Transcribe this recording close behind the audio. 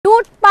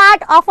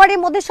জমজমাট অফারের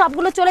মধ্যে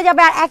সবগুলো চলে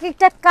যাবে আর এক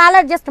একটা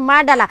কালার জাস্ট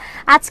মারডালা।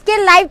 আজকের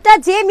লাইভটা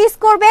যে মিস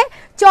করবে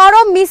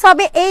চরম মিস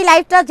হবে, এই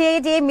লাইভটা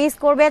যে মিস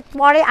করবে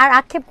পরে আর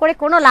আক্ষেপ করে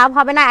কোনো লাভ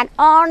হবে না।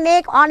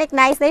 অনেক অনেক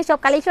নাইস সব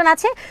কালেকশন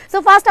আছে। সো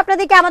ফার্স্ট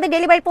আপনাদেরকে আমাদের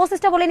ডেলিভারি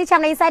প্রসেসটা বলে নিচ্ছি।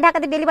 আমরা ইনসাইড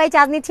ঢাকাতে ডেলিভারি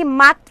চার্জ নিচ্ছি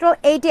মাত্র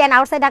 80 এন্ড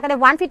আউটসাইড ঢাকাতে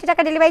 150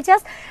 টাকা ডেলিভারি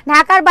চার্জ।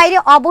 ঢাকার বাইরে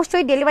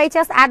অবশ্যই ডেলিভারি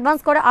চার্জ অ্যাডভান্স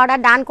করে অর্ডার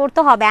ডান করতে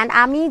হবে। অ্যান্ড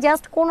আমি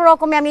জাস্ট কোনো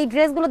রকমে আমি এই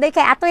ড্রেসগুলো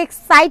দেখে এত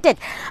এক্সাইটেড,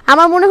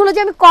 আমার মনে হলো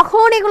যে আমি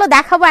কখন এগুলো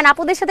দেখাবো অ্যান্ড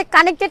আপুদের সাথে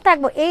কানেক্টেড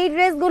থাকবো। এই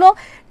ড্রেসগুলো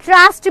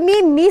ট্রাস্ট মি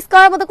মিস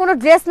করার মতো কোনো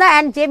ড্রেস না,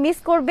 অ্যান্ড যে মিস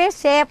করবে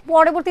সে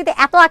পরবর্তীতে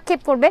এত আক্ষেপ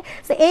করবে,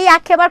 সো এই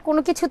আক্ষেপ আর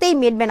কোনো কিছুতেই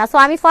মিটবে না। সো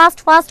আমি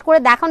ফার্স্ট করে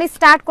দেখানো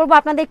স্টার্ট করবো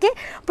আপনাদেরকে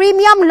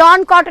প্রিমিয়াম লন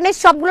কটনের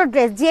সবগুলো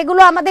ড্রেস,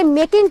 যেগুলো আমাদের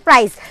মেকিং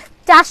প্রাইস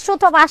 400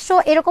 তো 500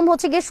 এরকম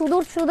হচ্ছে গিয়ে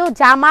শুধু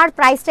জামার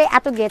প্রাইসটাই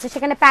এত গিয়েছে,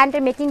 সেখানে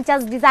প্যান্টের মেকিং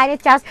চার্জ ডিজাইনের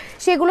চার্জ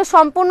সেগুলো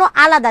সম্পূর্ণ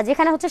আলাদা।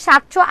 যেখানে হচ্ছে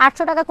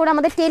 700-800 টাকা করে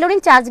আমাদের টেইলরিং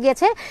চার্জ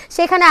গিয়েছে,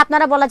 সেখানে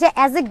আপনারা বলা যায়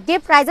অ্যাজ এ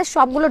গিফট প্রাইসে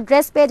সবগুলো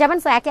ড্রেস পেয়ে যাবেন।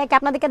 সো একে একে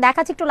আপনাদেরকে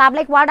দেখাচ্ছি, একটু লাভ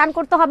লাইক ওয়ার্ড আন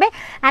করতে হবে।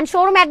 অ্যান্ড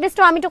শোরুম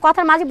অ্যাড্রেসটাও আমি একটু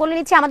কথার মাঝে বলে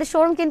নিচ্ছি। আমাদের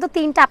শোরুম কিন্তু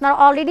 3টা, আপনারা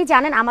অলরেডি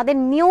জানেন। আমাদের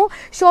নিউ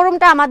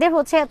শোরুমটা আমাদের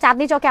হচ্ছে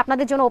চাঁদনী চকে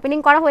আপনাদের জন্য ওপেনিং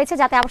করা হয়েছে,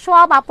 যাতে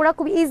সব আপুরা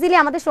খুব ইজিলি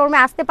আমাদের শোরুমে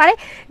আসতে পারে,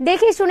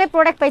 দেখে শুনে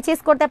প্রোডাক্ট পারচেজ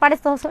করতে পারে।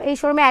 তো এই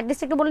শোরুমের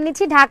অ্যাড্রেসটা একটু বলে নিচ্ছি।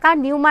 ঢাকা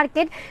নিউ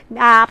মার্কেট,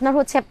 আপনার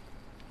হচ্ছে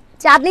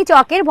চাঁদনী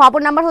চকের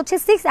ভবন নাম্বার হচ্ছে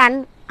 6 অ্যান্ড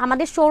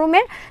আমাদের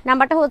শোরুমের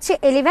নাম্বারটা হচ্ছে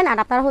 11। আর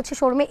আপনারা হচ্ছে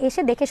শোরুমে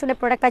এসে দেখে শুনে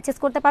প্রোডাক্ট পারচেজ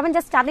করতে পারবেন।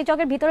 জাস্ট চাঁদনী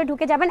চকের ভিতরে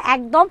ঢুকে যাবেন,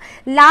 একদম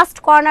লাস্ট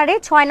কর্নারে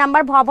 6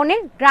 নাম্বার ভবনের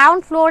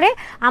গ্রাউন্ড ফ্লোরে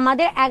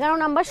আমাদের 11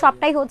 নাম্বার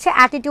শপটাই হচ্ছে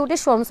অ্যাটিটিউডের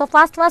শোরুম। সো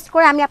ফার্স্ট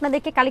করে আমি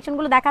আপনাদেরকে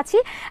কালেকশনগুলো দেখাচ্ছি।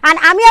 আর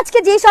আমি আজকে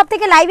যে শপ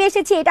থেকে লাইভে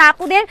এসেছি, এটা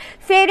আপুদের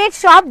ফেভারিট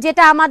শপ,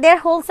 যেটা আমাদের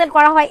হোলসেল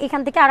করা হয়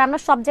এখান থেকে, আর আমরা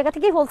সব জায়গা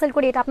থেকেই হোলসেল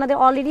করি, এটা আপনাদের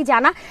অলরেডি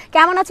জানা।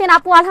 কেমন আছেন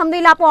আপু?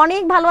 আলহামদুলিল্লাহ আপু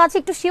অনেক ভালো আছে।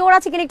 একটু শিওর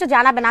আছে কিনা একটু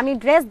জানাবেন। আমি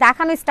ড্রেস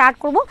দেখানো স্টার্ট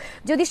করব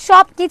যদি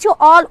সব কিছু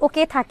অল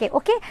ওকে থাকে।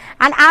 ওকে,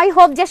 এন্ড আই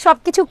হোপ যে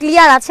সবকিছু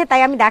ক্লিয়ার আছে,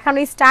 তাই আমি দেখানো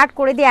স্টার্ট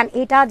করে দিই। এন্ড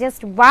এটা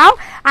জাস্ট ওয়াও।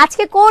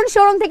 আজকে কোন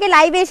শোরুম থেকে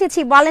লাইভে এসেছি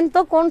বলেন তো,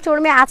 কোন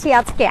শোরুমে আছি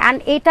আজকে? এন্ড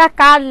এটা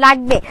কার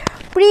লাগবে?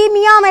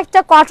 প্রিমিয়াম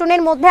একটা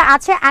কটনের মধ্যে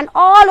আছে and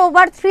all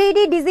over 3D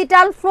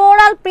digital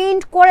floral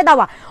print করে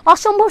দেওয়া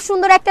অসম্ভব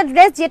সুন্দর একটা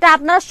ড্রেস, যেটা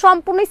আপনারা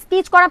সম্পূর্ণ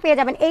স্টিচ করা পেয়ে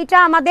যাবেন। এইটা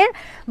আমাদের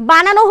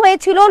বানানো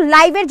হয়েছিল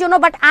লাইভের জন্য,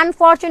 বাট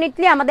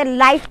আনফরচুনেটলি আমাদের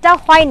লাইভটা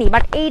হয়নি।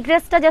 বাট এই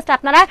ড্রেসটা জাস্ট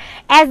আপনারা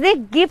অ্যাজ এ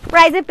গিফট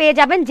প্রাইজে পেয়ে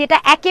যাবেন, যেটা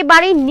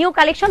একেবারেই নিউ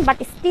কালেকশন, বাট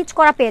স্টিচ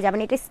করা পেয়ে যাবেন।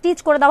 এটা স্টিচ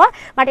করে দেওয়া,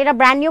 বাট এটা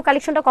ব্র্যান্ড নিউ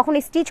কালেকশনটা কখনো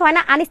স্টিচ হয়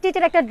না।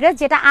 আনস্টিচের একটা ড্রেস,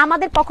 যেটা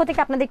আমাদের পক্ষ থেকে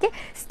আপনাদেরকে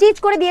স্টিচ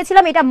করে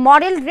দিয়েছিলাম। এটা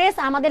মডেল ড্রেস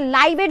আমাদের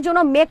লাইভের জন্য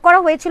মেক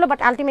করা হয়েছিল, বাট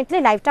আলটিমেটলি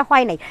লাইভটা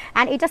হয় নাই।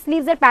 অ্যান্ড এটা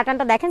স্লিভসের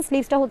প্যাটার্নটা দেখেন,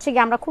 স্লিভসটা হচ্ছে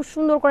গিয়ে আমরা খুব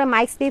সুন্দর করে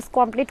মাইক স্লিভস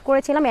কমপ্লিট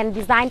করেছিলাম। অ্যান্ড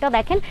ডিজাইনটা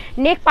দেখেন,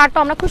 নেক পার্টটা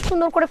আমরা খুব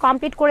সুন্দর করে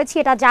কমপ্লিট করেছি।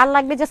 এটা যার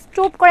লাগবে জাস্ট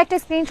চুপ করে একটা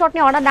স্ক্রিনশট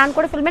নিয়ে অর্ডার ডান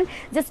করে ফেলবেন।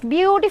 জাস্ট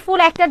বিউটিফুল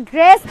একটা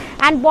ড্রেস।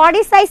 অ্যান্ড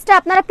বডি সাইজটা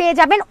আপনারা পেয়ে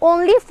যাবেন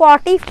অনলি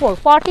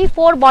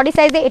 44 বডি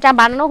সাইজে এটা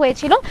বানানো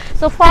হয়েছিল।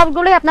 সো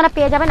সবগুলোই আপনারা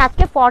পেয়ে যাবেন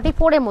আজকে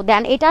 44 এর মধ্যে।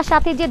 অ্যান্ড এটার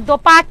সাথে যে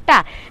দোপাট্টা,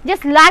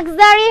 জাস্ট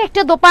লাক্সারি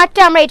একটা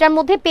দোপাট্টা আমরা এটার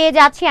মধ্যে পেয়ে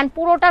যাচ্ছি। অ্যান্ড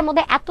পুরোটার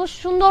মধ্যে এত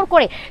সুন্দর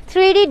করে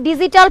 3D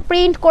ডিজিটাল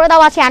প্রিন্ট করে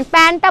দেওয়া আছে। অ্যান্ড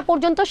প্যান্টটা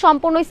পর্যন্ত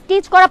সম্পূর্ণ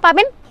স্টিচ করা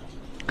পাবেন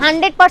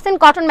 100%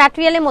 কটন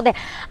ম্যাটেরিয়ালের মধ্যে।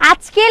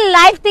 আজকের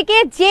লাইভ থেকে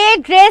যে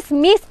ড্রেস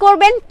মিস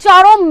করবেন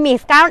চরম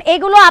মিস, কারণ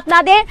এগুলো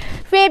আপনাদের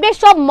ফেভারিট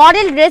সব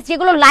মডেল ড্রেস,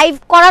 যেগুলো লাইভ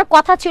করার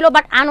কথা ছিল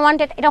বাট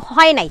আনওয়ান্টেড, এটা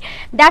হয় নাই।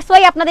 দ্যাটস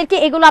ওয়াই আপনাদেরকে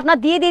এগুলো আপনার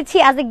দিয়ে দিচ্ছি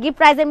অ্যাজ এ গিফট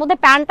প্রাইজের মধ্যে।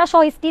 প্যান্টটা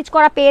সহ স্টিচ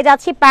করা পেয়ে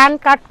যাচ্ছি, প্যান্ট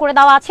কাট করে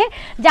দেওয়া আছে।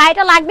 যা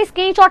এটা লাগবে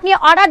স্ক্রিনশট নিয়ে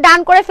অর্ডার ডান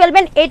করে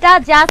ফেলবেন। এটা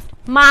জাস্ট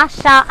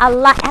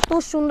মাশাআল্লাহ এত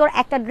সুন্দর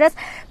একটা ড্রেস।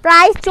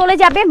 প্রাইস চলে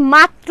যাবে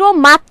মাত্র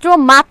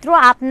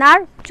আপনার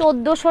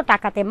 1400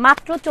 টাকাতে,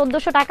 মাত্র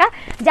 1400 টাকা।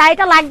 যা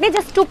এটা লাগবে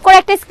জাস্ট টুক করে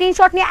একটা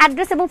স্ক্রিনশট নিয়ে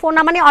অ্যাড্রেস এবং ফোন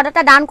নাম্বার নিয়ে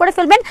অর্ডারটা ডান করে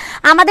ফেলবেন।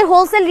 আমাদের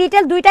হোলসেল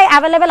রিটেল দুইটাই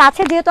অ্যাভেলেবেল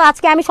আছে। যেহেতু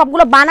আজকে আমি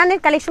সবগুলো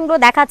বানানোর কালেকশনগুলো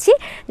দেখাচ্ছি,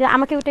 যে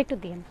আমাকে ওটা একটু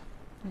দিন,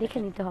 দেখে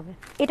নিতে হবে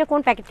এটা কোন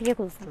প্যাকেট থেকে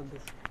খুলছেন।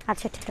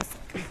 আচ্ছা ঠিক আছে।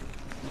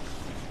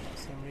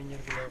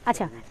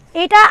 আচ্ছা,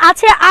 এটা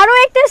আছে আরো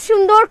একটা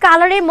সুন্দর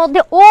কালারের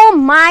মধ্যে। ও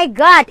মাই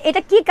গড,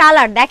 এটা কি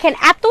কালার দেখেন,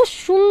 এত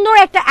সুন্দর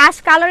একটা অ্যাশ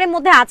কালারের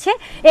মধ্যে আছে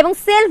এবং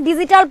সেলফ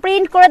ডিজিটাল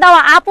প্রিন্ট করে দেওয়া।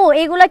 আপু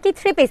এগুলো কি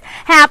 3 পিস?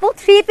 হ্যাঁ আপু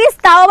 3 পিস,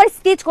 তাও আবার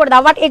স্টিচ করে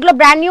দাও। বাট এগুলো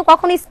ব্র্যান্ড নিউ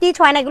কখনো স্টিচ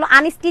হয় না, এগুলো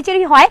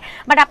আনস্টিচেরই হয়।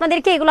 বাট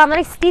আপনাদেরকে এগুলো আমরা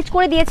স্টিচ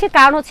করে দিয়েছি,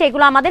 কারণ হচ্ছে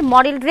এগুলো আমাদের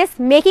মডেল ড্রেস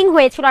মেকিং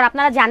হয়েছিল। আর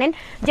আপনারা জানেন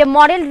যে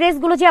মডেল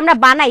ড্রেসগুলো যে আমরা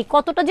বানাই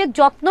কতটা যে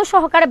যত্ন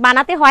সহকারে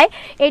বানাতে হয়।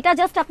 এটা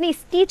জাস্ট আপনি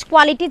স্টিচ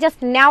কোয়ালিটি জাস্ট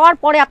নেওয়ার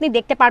পরে আপনি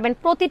দেখতে পারবেন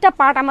প্রতিটা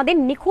পার্ট আমাদের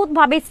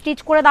নিখুঁতভাবে স্টিচ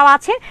করে দেওয়া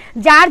আছে।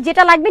 যার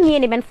যেটা লাগবে নিয়ে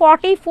নেবেন।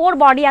 44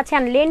 বডি আছে।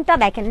 আর লেন্থটা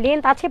দেখেন,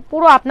 লেন্থ আছে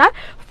পুরো আপনার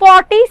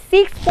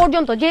 46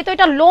 পর্যন্ত, যেহেতু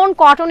এটা লোন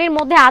কটনের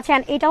মধ্যে আছে।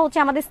 আর এটা হচ্ছে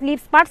আমাদের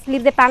স্লিভস পার্ট,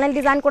 স্লিভসে প্যানেল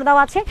ডিজাইন করে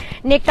দেওয়া আছে।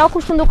 নেকটাও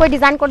খুব সুন্দর করে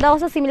ডিজাইন করে দেওয়া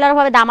আছে। সিমিলার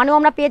ভাবে দামানেও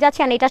আমরা পেয়ে যাচ্ছি।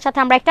 আর এটার সাথে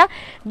আমরা একটা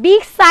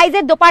বিগ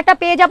সাইজের দোপাট্টা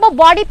পেয়ে যাব।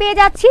 বডি পেয়ে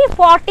যাচ্ছি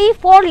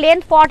 44,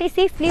 লেন্থ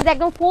 46, স্লিভস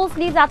একদম ফুল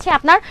স্লিভস আছে,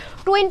 আপনার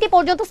 20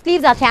 পর্যন্ত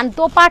স্লিভস আছে। আর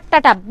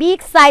দোপাট্টাটা বিগ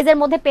সাইজের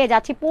মধ্যে পেয়ে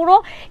যাচ্ছি, পুরো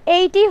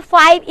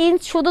 85 ইঞ্চ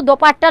শুধু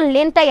দোপাট্টার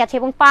লেন্থটা পুরোটাই আছে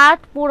এবং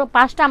পুরো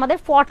পাশটা আমাদের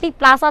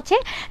 40+ আছে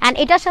অ্যান্ড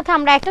এটার সাথে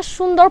আমরা একটা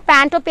সুন্দর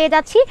প্যান্টও পেয়ে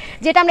যাচ্ছি,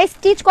 যেটা আমরা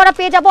স্টিচ করা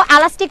পেয়ে যাবো,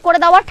 এলাস্টিক করে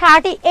দেওয়া,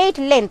 38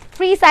 লেন্থ,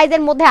 ফ্রি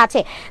সাইজের মধ্যে আছে।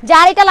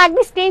 যার এটা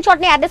লাগবে স্ক্রিনশট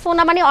নিয়ে অ্যাড্রেস ফোন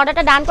নাম্বার নিয়ে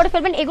অর্ডারটা ডান করে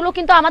ফেলবেন। এগুলো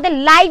কিন্তু আমাদের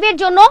লাইভের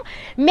জন্য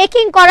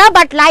মেকিং করা,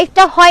 বাট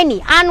লাইভটা হয়নি,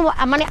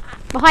 মানে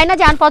হয় না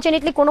যে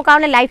আনফর্চুনেটলি কোনো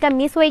কারণে লাইভটা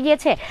মিস হয়ে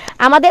গিয়েছে।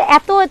 আমাদের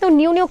এত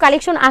নিউ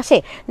কালেকশন আসে,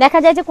 দেখা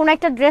যায় যে কোনো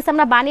একটা ড্রেস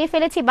আমরা বানিয়ে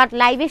ফেলেছি বাট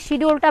লাইভের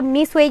শিডিউলটা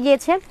মিস হয়ে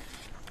গিয়েছে,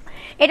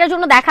 এটার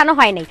জন্য দেখানো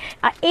হয় নাই।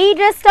 এই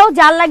ড্রেসটাও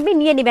যার লাগবে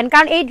নিয়ে নেবেন,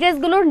 কারণ এই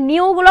ড্রেসগুলোর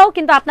নিউগুলোও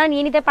কিন্তু আপনারা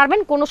নিয়ে নিতে পারবেন,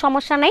 কোনো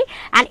সমস্যা নেই।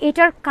 অ্যান্ড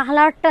এটার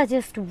কালারটা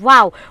জাস্ট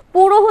ওয়াও,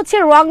 পুরো হচ্ছে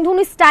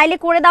রংধনু স্টাইলে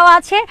করে দেওয়া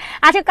আছে।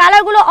 আচ্ছা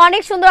কালারগুলো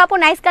অনেক সুন্দর আপু,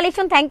 nice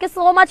collection, thank you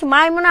so much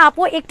মাইমুনা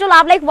আপু। একটু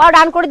লাভ লাইক ওয়াও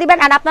ডান করে দিবেন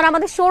আর আপনারা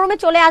আমাদের শোরুমে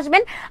চলে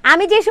আসবেন।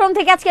 আমি যে শোরুম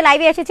থেকে আজকে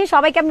লাইভে এসেছি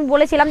সবাইকে আমি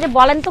বলেছিলাম যে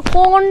বলেন তো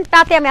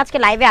কোনটাতে আমি আজকে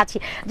লাইভে আছি।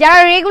 যারা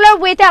রেগুলার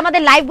ওয়েতে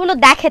আমাদের লাইভগুলো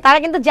দেখে তারা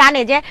কিন্তু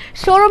জানে যে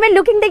শোরুমের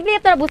লুকিং দেখলেই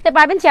আপনারা বুঝতে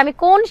পারবেন যে আমি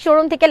কোন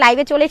শোরুম থেকে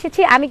লাইভে চলে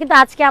এসেছি। আমি কিন্তু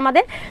আজকে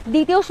আমাদের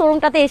দ্বিতীয়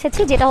শোরুমটাতে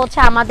এসেছি, যেটা হচ্ছে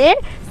আমাদের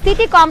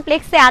সিটি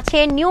কমপ্লেক্সে আছে,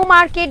 নিউ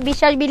মার্কেট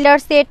বিশ্বাস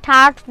বিল্ডার্সের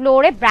 3rd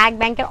ফ্লোরে ব্র্যাক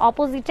ব্যাংকের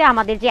অপোজিটে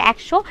আমাদের যে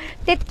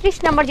 133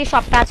 নম্বর যে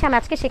শপটা আছে, আমি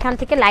আজকে সেখান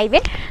থেকে লাইভে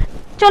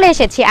চলে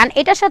এসেছি। অ্যান্ড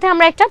এটার সাথে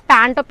আমরা একটা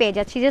প্যান্টও পেয়ে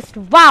যাচ্ছি, জাস্ট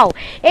ওয়াও।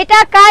 এটা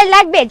কার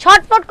লাগবে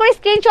ঝটপট করে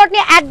স্ক্রিনশট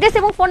নিয়ে অ্যাড্রেস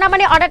এবং ফোন নাম্বার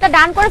নিয়ে অর্ডারটা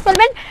ডান করে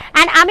ফেলবেন।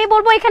 অ্যান্ড আমি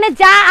বলবো এখানে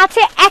যা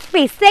আছে এক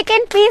পিস,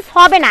 সেকেন্ড পিস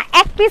হবে না,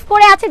 এক পিস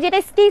করে আছে, যেটা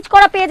স্টিচ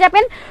করা পেয়ে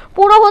যাবেন।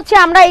 পুরো হচ্ছে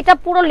আমরা এটা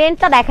পুরো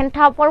লেন্থটা দেখেন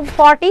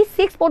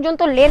 46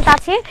 পর্যন্ত লেন্থ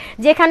আছে,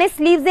 যেখানে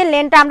স্লিভসের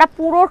লেন্থটা আমরা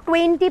পুরো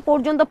 20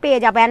 পর্যন্ত পেয়ে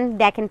যাবেন।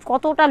 দেখেন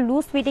কতটা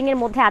লুজ ফিটিং এর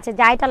মধ্যে আছে,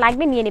 যা এটা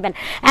লাগবে নিয়ে নেবেন।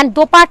 অ্যান্ড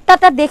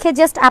দোপাট্টাটা দেখে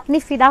জাস্ট আপনি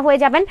ফিদা হয়ে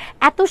যাবেন,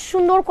 এত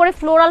সুন্দর করে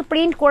ফ্লোরাল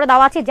প্রিন্ট করে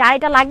দেওয়া আছে। যা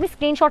এটা লাগবে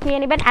স্ক্রিনশট নিয়ে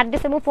নেবেন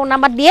অ্যাড্রেস এবং ফোন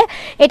নাম্বার দিয়ে।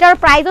 এটার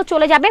প্রাইসও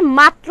চলে যাবে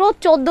মাত্র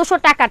 1400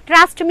 টাকা।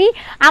 ট্রাস্ট মি,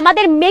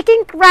 আমাদের মেকিং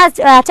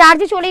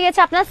চার্জে চলে গেছে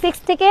আপনার 6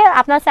 থেকে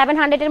আপনার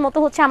 700 এর মতো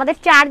হচ্ছে আমাদের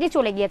চার্জে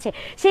চলে গিয়েছে,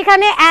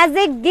 সেখানে অ্যাজ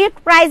এ গিফট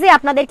প্রাইজে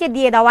আপনাদেরকে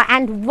দিয়ে দেওয়া।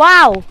 অ্যান্ড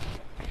ওয়াও,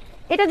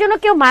 এটার জন্য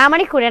কেউ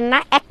মারামারি করেন না,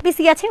 এক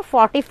পিসি আছে,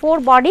 44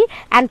 বডি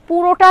অ্যান্ড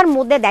পুরোটার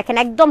মধ্যে দেখেন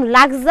একদম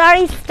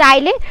লাক্সারি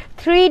স্টাইলে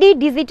 3D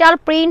ডিজিটাল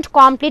প্রিন্ট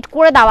কমপ্লিট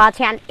করে দেওয়া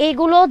আছে। অ্যান্ড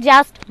এইগুলো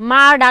জাস্ট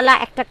মার ডালা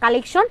একটা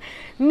কালেকশন,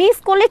 মিস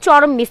করলে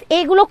চরম মিস,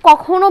 এইগুলো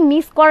কখনো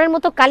মিস করার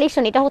মতো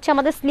কালেকশন। এটা হচ্ছে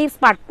আমাদের স্লিভস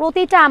পার্ট,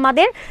 প্রতিটা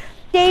আমাদের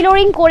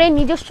টেইলরিং করে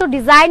নিজস্ব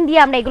ডিজাইন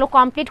দিয়ে আমরা এগুলো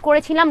কমপ্লিট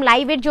করেছিলাম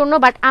লাইভের জন্য,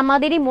 বাট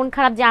আমাদেরই মন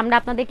খারাপ যে আমরা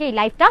আপনাদেরকে এই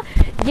লাইভটা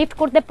গিফট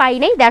করতে পারি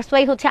নাই। দ্যাটস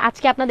ওয়াই হচ্ছে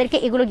আজকে আপনাদেরকে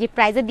এগুলো গিফট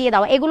প্রাইজে দিয়ে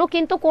দেওয়া। এগুলো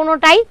কিন্তু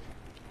কোনোটাই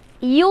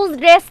ইউজ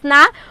ড্রেস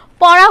না,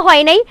 পরা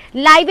হয় নাই,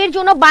 লাইভের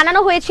জন্য বানানো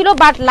হয়েছিল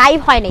বাট লাইভ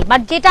হয় নাই,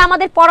 বাট যেটা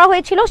আমাদের পরা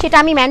হয়েছিল সেটা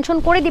আমি মেনশন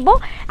করে দিব।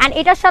 অ্যান্ড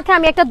এটার সাথে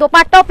আমি একটা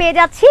দোপাট্টাও পেয়ে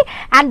যাচ্ছি।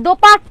 অ্যান্ড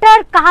দোপাট্টার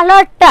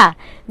কালারটা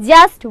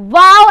জাস্ট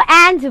ওয়াও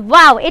অ্যান্ড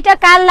ওয়াও। এটা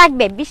কার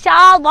লাগবে,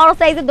 বিশাল বড়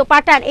সাইজের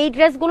দোপাট্টা। এই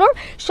ড্রেসগুলোর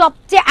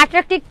সবচেয়ে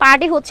অ্যাট্রাকটিভ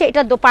পার্টি হচ্ছে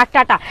এটা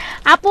দোপাট্টাটা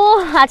আপু।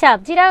 আচ্ছা,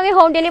 যেটা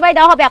হোম ডেলিভারি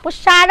দেওয়া হবে আপু,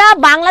 সারা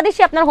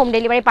বাংলাদেশে আপনার হোম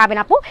ডেলিভারি পাবেন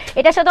আপু।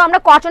 এটার সাথে আমরা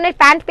কটনের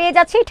প্যান্ট পেয়ে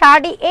যাচ্ছি,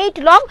 38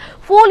 লং,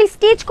 ফুল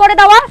স্টিচ করে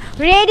দেওয়া,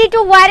 রেডি টু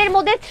ওয়্যারের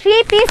মধ্যে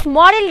 3 পিস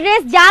মডেল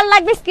ড্রেস। যার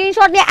লাগবে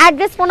স্ক্রিনশট নিয়ে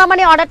অ্যাড্রেস ফোন নাম্বার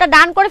নিয়ে অর্ডারটা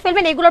ডান করে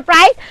ফেলবেন। এগুলোর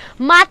প্রাইস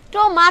মাত্র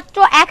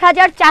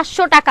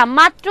 1400 টাকা,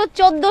 মাত্র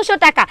 1400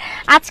 টাকা।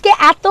 আজকে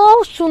এত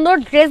সুন্দর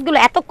ড্রেসগুলো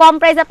এত কম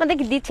প্রাইস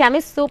আপনাদেরকে দিচ্ছে, আমি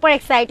সুপার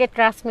এক্সাইটেড,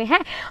 ট্রাস্ট মি।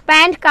 হ্যাঁ,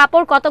 প্যান্ট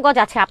কাপড় কত গজ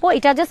আছে আপু?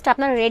 এটা জাস্ট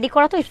আপনার রেডি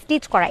করা, তো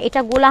স্টিচ করা। এটা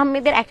গোল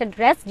আহমেদের একটা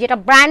ড্রেস, যেটা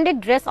ব্র্যান্ডেড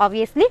ড্রেস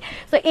অবভিয়াসলি।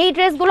 তো এই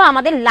ড্রেসগুলো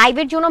আমাদের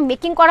লাইভের জন্য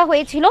মেকিং করা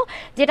হয়েছিল,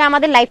 যেটা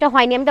আমাদের লাইভটা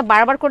হয়নি। আমি তো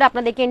বারবার করে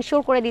আপনাদেরকে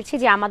এনশিওর করে দিচ্ছি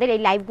যে আমাদের এই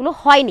লাইভগুলো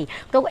হয়নি।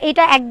 তো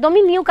এটা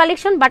একদমই নিউ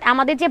কালেকশন, বাট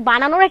আমাদের যে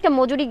বানানোর একটা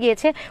মজুরি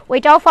গিয়েছে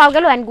ওইটাও পাওয়া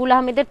গেল। অ্যান্ড গুল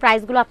আহমেদের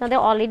প্রাইসগুলো আপনাদের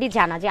অলরেডি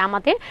জানা, যে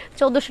আমাদের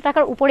 1400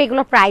 টাকার উপরে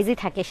এগুলো প্রাইসই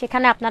থাকে।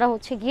 সেখানে আপনারা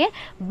হচ্ছে গিয়ে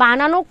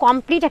বানানো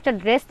কমপ্লিট একটা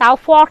ড্রেস, তাও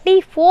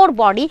 44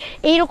 বডি,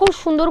 এইরকম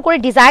সুন্দর করে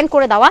ডিজাইন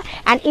করে দেওয়া।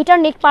 অ্যান্ড এটার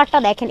নেক পার্টটা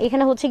দেখেন,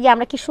 এখানে হচ্ছে গিয়ে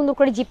আমরা কি সুন্দর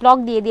করে জিপলক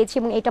দিয়ে দিয়েছি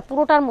এবং এটা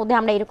পুরোটার মধ্যে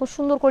আমরা এরকম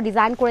সুন্দর করে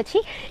ডিজাইন করেছি।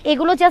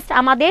 এগুলো জাস্ট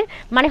আমাদের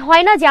মানে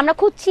হয় না যে আমরা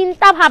খুব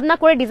চিন্তা ভাবনা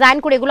করে ডিজাইন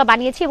করে এগুলো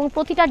বানিয়েছি, এবং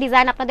প্রতিটা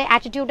ডিজাইন আপনাদের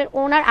অ্যাটিটিউডের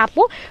ওনার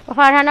আপু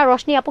ফারহানা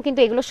রশনি আপু কিন্তু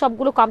এগুলো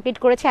সবগুলো কমপ্লিট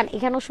করেছেন।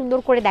 এখানেও সুন্দর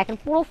করে দেখেন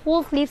পুরো ফুল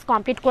স্লিভস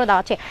কমপ্লিট করে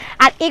দেওয়া আছে।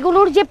 আর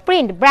এগুলোর যে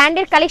প্রিন্ট,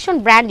 ব্র্যান্ডের কালেকশন,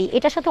 ব্র্যান্ডই,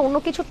 এটার সাথে অন্য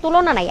কিছুর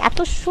তুলনা নাই, এত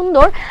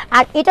সুন্দর।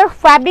 আর এটার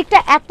ফ্যাব্রিকটা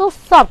এত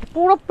সফট,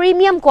 পুরো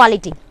প্রিমিয়াম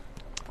কোয়ালিটি।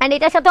 অ্যান্ড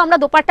এটার সাথে আমরা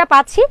দোপাট্টা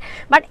পাচ্ছি,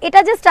 বাট এটা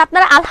জাস্ট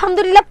আপনারা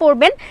আলহামদুলিল্লাহ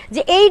পরবেন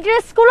যে এই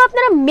ড্রেসগুলো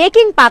আপনারা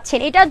মেকিং পাচ্ছেন,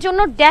 এটার জন্য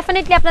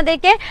ডেফিনেটলি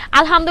আপনাদেরকে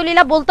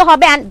আলহামদুলিল্লাহ বলতে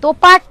হবে। অ্যান্ড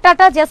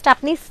দোপাট্টাটা জাস্ট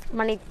আপনি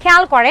মানে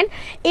খেয়াল করেন,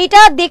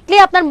 এটা দেখলে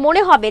আপনার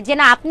মনে হবে যে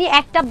না আপনি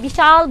একটা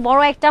বিশাল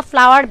বড় একটা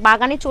ফ্লাওয়ার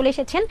বাগানে চলে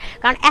এসেছেন,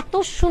 কারণ এত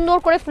সুন্দর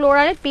করে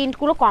ফ্লোরালের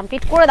প্রিন্টগুলো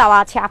কমপ্লিট করে দেওয়া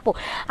আছে আপু।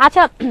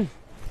 আচ্ছা,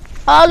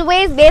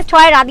 অলওয়েজ বেস্ট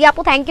হয় রাধি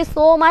আপু, থ্যাংক ইউ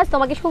সো মাচ,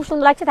 তোমাকে খুব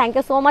সুন্দর লাগছে, থ্যাংক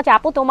ইউ সো মাচ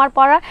আপু তোমার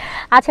পড়া।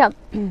 আচ্ছা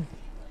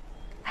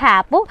হ্যাঁ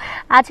আপু,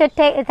 আচ্ছা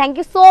থ্যাংক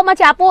ইউ সো মাচ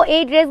আপু।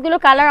 এই ড্রেসগুলো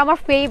কালার আমার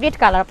ফেভারিট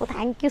কালার আপু,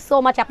 থ্যাংক ইউ সো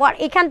মাচ আপু। আর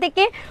এখান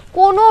থেকে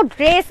কোনো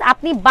ড্রেস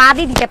আপনি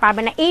বাদই দিতে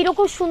পারবেন না।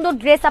 এইরকম সুন্দর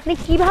ড্রেস আপনি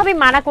কিভাবে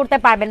মানা করতে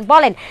পারবেন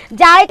বলেন?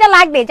 যা এটা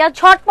লাগবে, যা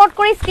ঝটপট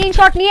করে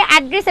স্ক্রিনশট নিয়ে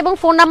অ্যাড্রেস এবং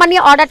ফোন নাম্বার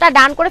নিয়ে অর্ডারটা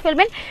ডান করে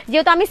ফেলবেন।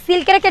 যেহেতু আমি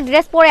সিল্কের একটা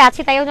ড্রেস পরে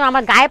আছি তাই জন্য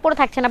আমার গায়ে পরে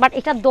থাকছে না, বাট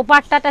এটা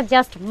দোপাট্টাটা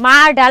জাস্ট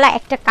মার ডালা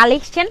একটা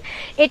কালেকশন,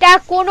 এটা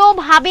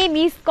কোনোভাবে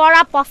মিস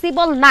করা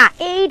পসিবল না।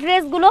 এই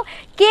ড্রেসগুলো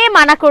কে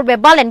মানা করবে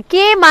বলেন?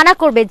 কে মানা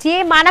করবে? যে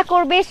মানা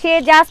করবে সে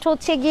জাস্ট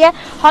হচ্ছে গিয়ে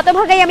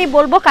হতভাগাই আমি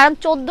বলবো, কারণ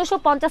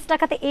 1450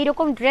 টাকাতে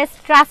এইরকম ড্রেস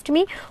ট্রাস্ট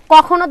মি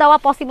কখনো দেওয়া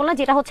পসিবল না,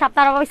 যেটা হচ্ছে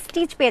আপনারা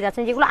স্টিচ পেয়ে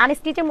যাচ্ছেন, যেগুলো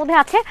আনস্টিচের মধ্যে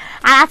আছে।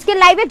 আর আজকের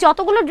লাইভে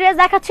যতগুলো ড্রেস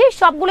দেখাচ্ছি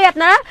সবগুলোই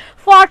আপনারা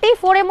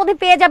 44 এর মধ্যে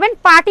পেয়ে যাবেন।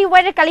 পার্টি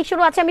ওয়্যারের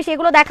কালেকশনও আছে, আমি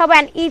সেগুলো দেখাবো।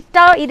 অ্যান্ড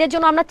ঈদের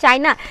জন্য আমরা চাই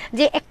না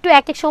যে একটু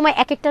এক এক সময়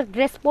এক একটা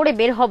ড্রেস পরে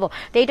বের হবো,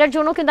 তো এটার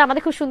জন্য কিন্তু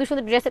আমাদের খুব সুন্দর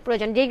সুন্দর ড্রেসের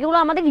প্রয়োজন। যেগুলো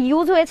আমাদের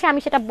ইউজ হয়েছে আমি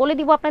সেটা বলে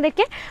দিব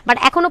আপনাদেরকে, বাট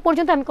এখনো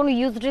পর্যন্ত আমি কোনো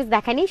ইউজ ড্রেস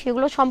দেখাইনি,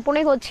 সেগুলো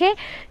সম্পূর্ণই হচ্ছে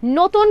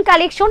নতুন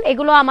কালেকশন,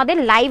 এগুলো আমাদের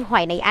লাইভ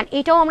হয় নাই। অ্যান্ড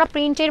এটাও আমরা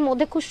প্রিন্টের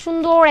মধ্যে খুব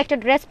সুন্দর একটা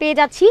ড্রেস পেয়ে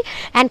যাচ্ছি।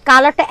 অ্যান্ড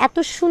কালারটা এত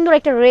সুন্দর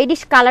একটা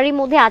রেডিশ কালারের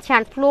মধ্যে আছে,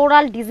 অ্যান্ড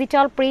ফ্লোরাল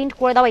ডিজিটাল প্রিন্ট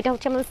করে দাও। এটা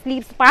হচ্ছে আমাদের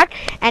স্লিভস পার্ট,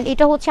 অ্যান্ড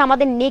এটা হচ্ছে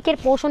আমাদের নেকের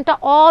পোর্শনটা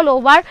অল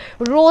ওভার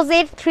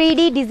রোজের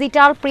 3D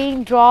ডিজিটাল প্রিন্ট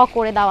ড্র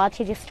করে দেওয়া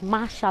আছে, জাস্ট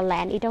মাশাআল্লাহ।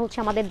 অ্যান্ড এটা হচ্ছে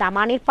আমাদের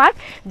দামানের পার্ট।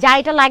 যা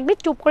এটা লাগবে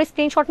চুপ করে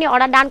স্ক্রিনশট নিয়ে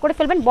অর্ডার ডান করে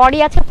ফেলবেন। বডি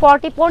আছে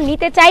 44,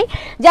 নিতে চাই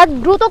যা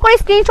দ্রুত করে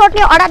স্ক্রিনশট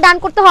নিয়ে অর্ডার ডান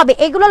করতে হবে।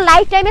 এগুলো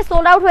লাইফ টাইমে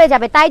সোল্ড আউট হয়ে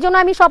যাবে, তাই জন্য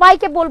আমি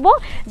সবাইকে বলবো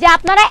যে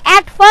আপনারা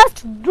অ্যাট ফার্স্ট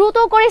দ্রুত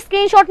করে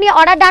স্ক্রিনশট নিয়ে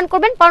অর্ডার ডান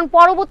করবেন, কারণ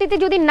পরবর্তীতে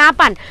যদি না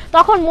পান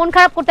তখন মন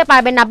খারাপ করতে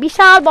পারবেন না।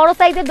 বিশাল বড়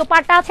সাইজের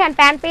দোপাট্টা আছে অ্যান্ড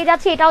প্যান্ট পেয়ে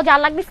যাচ্ছে, এটাও যা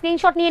লাগবে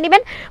স্ক্রিনশট নিয়ে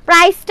নেবেন।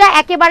 প্রাইসটা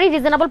একেবারেই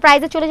রিজনেবল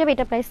প্রাইসে চলে যাবে।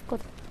 এটা প্রাইস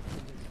কত?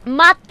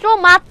 মাত্র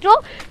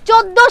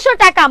 1400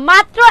 টাকা,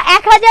 মাত্র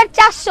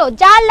 1400।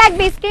 যা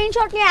লাগবে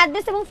স্ক্রিনশট নিয়ে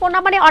অ্যাড্রেস এবং ফোন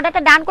নাম্বারে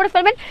অর্ডারটা ডান করে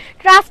ফেলবেন।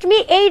 ট্রাস্ট মি,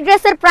 এই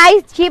ড্রেসের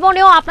প্রাইস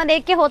জীবনেও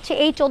আপনাদেরকে হচ্ছে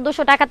এই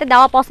 1400 টাকাতে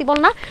দেওয়া পসিবল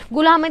না।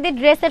 গুলো আমাদের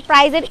ড্রেসের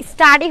প্রাইসের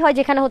স্টার্টই হয়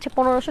যেখানে হচ্ছে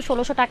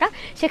 1500-1600 টাকা,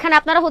 সেখানে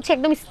আপনারা হচ্ছে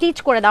একদম স্টিচ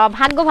করে দেওয়া।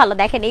 ভাগ্য ভালো,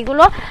 দেখেন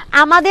এগুলো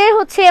আমাদের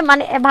হচ্ছে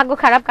মানে ভাগ্য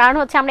খারাপ, কারণ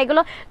হচ্ছে আমরা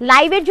এগুলো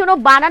লাইভের জন্য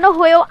বানানো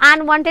হয়েও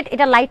আনওয়ান্টেড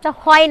এটা লাইভটা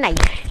হয় নাই,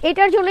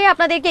 এটার জন্যই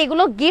আপনাদেরকে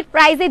এগুলো গিফট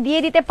প্রাইজে দিয়ে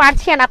দিতে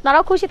পারছি। আর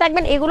আপনারাও খুশি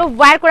থাকবেন, এগুলো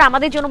ওয়্যার করে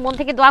আমাদের জন্য মন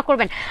থেকে দোয়া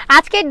করবেন।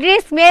 আজকে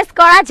ড্রেস মিস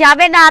করা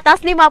যাবে না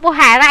তাসলিম আপু,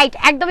 হ্যাঁ রাইট,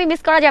 একদমই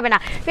মিস করা যাবে না।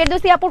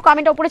 ফেরদৌসী আপুর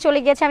কমেন্ট উপরে চলে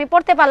গিয়েছে, আমি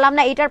পড়তে পারলাম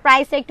না, এটার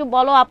প্রাইসটা একটু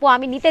বলো আপু,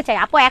 আমি নিতে চাই।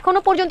 আপু এখনো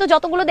পর্যন্ত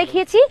যতগুলো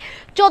দেখিয়েছি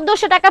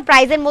 1400 টাকা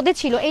প্রাইজের মধ্যে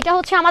ছিল। এটা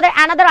হচ্ছে আমাদের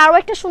অ্যানাদার আরো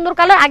একটা সুন্দর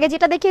কালার, আগে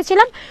যেটা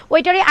দেখিয়েছিলাম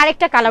ওইটারই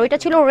আরেকটা কালার, ওইটা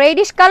ছিল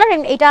রেডিশ কালার,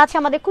 এটা আছে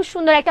আমাদের খুব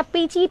সুন্দর একটা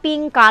পিচি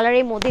পিঙ্ক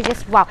কালারের মধ্যে।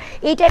 জাস্ট ওয়াও,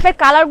 এই টাইপের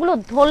কালারগুলো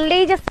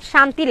ধরলেই জাস্ট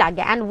শান্তি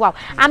লাগে। অ্যান্ড ওয়াও,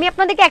 আমি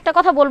আপনাদেরকে একটা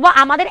কথা বলবো,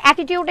 আমাদের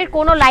অ্যাটিটিউডের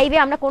কোনো লাইভে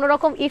আমরা কোনো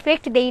রকম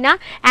ইফেক্ট দেই না,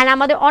 অ্যান্ড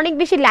আমাদের অনেক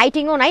বেশি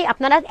লাইটিংও নাই।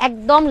 আপনারা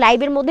একদম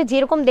লাইভের মধ্যে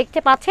যেরকম দেখতে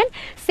পাচ্ছেন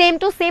সেম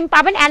টু সেম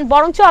পাবেন। অ্যান্ড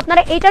বরঞ্চ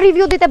আপনারা এটা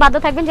রিভিউ দিতে বাধ্য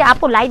থাকবেন যে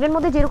আপু লাইভের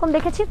মধ্যে যেরকম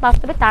দেখেছি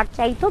বাস্তবে তার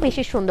চাইতেও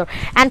বেশি সুন্দর।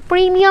 অ্যান্ড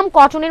প্রিমিয়াম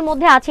কটনের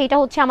মধ্যে আছে, এটা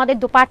হচ্ছে আমাদের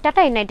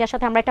দোপাট্টাটা, এটার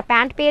সাথে আমরা একটা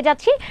প্যান্ট পেয়ে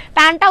যাচ্ছি,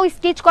 প্যান্টটাও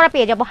স্টিচ করা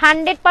পেয়ে যাবো,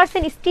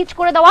 100% স্টিচ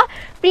করে দেওয়া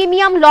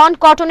প্রিমিয়াম লন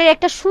কটনের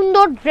একটা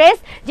সুন্দর ড্রেস,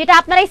 যেটা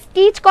আপনারা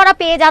স্টিচ করা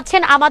পেয়ে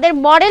যাচ্ছেন। আমাদের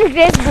মডেল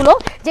ড্রেসগুলো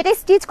যেটা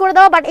স্টিচ করে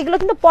দেওয়া, বাট এগুলো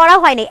কিন্তু পরা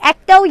হয়নি,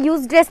 একটাও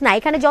ইউজ ড্রেস না।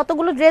 এখানে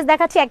যতগুলো ড্রেস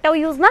দেখাচ্ছি একটাও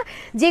ইউজ না,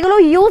 যেগুলো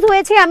ইউজ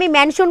হয়েছে আমি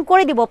মেনশন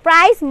করে দিব।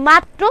 প্রাইস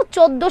মাত্র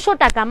 1400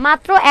 টাকা,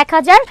 মাত্র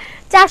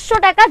 1400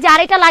 টাকা। যার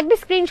এটা লাগবে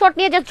স্ক্রিনশট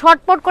নিয়ে জাস্ট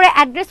ঝটপট করে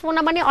অ্যাড্রেস ফোন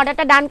নাম্বার নিয়ে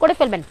অর্ডারটা ডান করে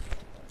ফেলবেন।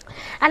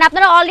 অ্যান্ড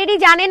আপনারা অলরেডি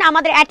জানেন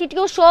আমাদের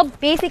অ্যাটিটিউড শপ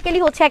বেসিক্যালি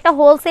হচ্ছে একটা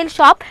হোলসেল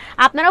শপ।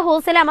 আপনারা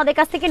হোলসেলে আমাদের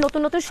কাছ থেকে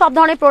নতুন নতুন সব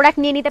ধরনের প্রোডাক্ট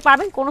নিয়ে নিতে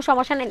পারবেন, কোনো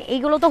সমস্যা নেই।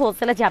 এইগুলো তো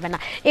হোলসেলে যাবে না,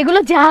 এগুলো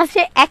যা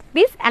আসে এক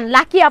piece. And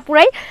lucky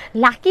আপুরাই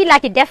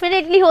lucky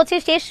definitely হচ্ছে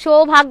সে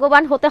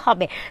সৌভাগ্যবান হতে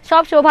হবে,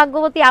 সব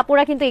সৌভাগ্যবতী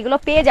আপুরা কিন্তু এগুলো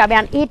পেয়ে যাবে।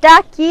 আর এটা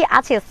কি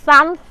আছে,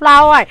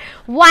 সানফ্লাওয়ার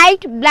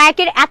হোয়াইট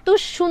ব্ল্যাকের এত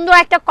সুন্দর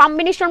একটা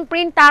কম্বিনেশন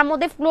প্রিন্ট, তার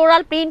মধ্যে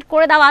ফ্লোরাল প্রিন্ট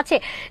করে দেওয়া আছে।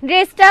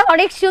 ড্রেসটা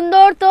অনেক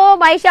সুন্দর তো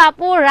মাইশা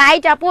আপু,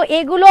 রাইট আপু,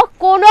 এগুলো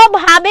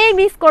কোনোভাবেই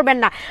মিস করবেন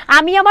না।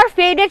 আমি আমার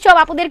ফেভারিট সব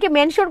আপুদেরকে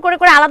মেনশন করে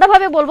করে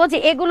আলাদাভাবে বলবো যে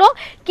এগুলো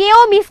কেউ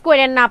মিস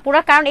করেন না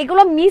পুরা, কারণ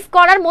এগুলো মিস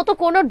করার মতো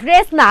কোনো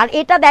ড্রেস না। আর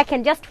এটা দেখেন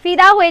জাস্ট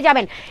ফিদা হয়ে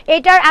যাবেন।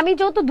 এটার আমি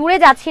যেহেতু দূরে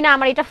যাচ্ছি না,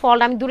 আমার এটা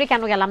ফল্ট, আমি দূরে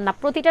কেন গেলাম না,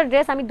 প্রতিটা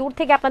ড্রেস আমি দূর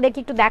থেকে আপনাদেরকে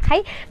একটু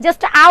দেখাই।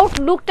 জাস্ট আউট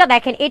লুকটা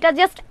দেখেন, এটা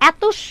জাস্ট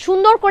এত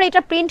সুন্দর করে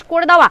এটা প্রিন্ট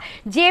করে দেওয়া,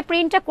 যে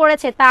প্রিন্টটা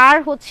করেছে তার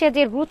হচ্ছে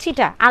যে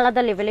রুচিটা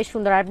আলাদা লেভেলের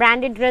সুন্দর। আর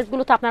ব্র্যান্ডেড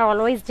ড্রেসগুলো তো আপনারা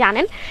অলওয়েজ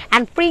জানেন,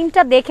 অ্যান্ড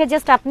প্রিন্টটা দেখে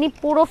জাস্ট আপনি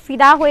পুরো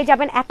ফিদা হয়ে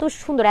যাবেন, এত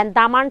সুন্দর। অ্যান্ড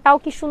দামানটাও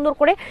কি সুন্দর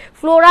করে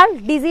ফ্লোরাল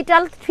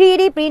ডিজিটাল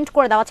 3D প্রিন্ট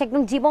করে দেওয়া আছে,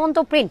 একদম জীবন্ত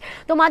প্রিন্ট।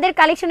 তোমাদের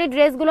কালেকশনের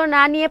ড্রেসগুলো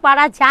না নিয়ে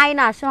পারা যায়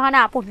না, সোহানা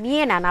আপু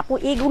নিয়ে নেন আপু,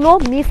 এগুলো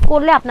মিস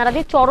করলে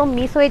আপনাদের চরম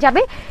মিস হয়ে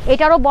যাবে।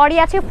 এটারও বডি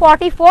আছে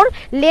 44,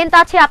 লেন্থ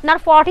আছে আপনার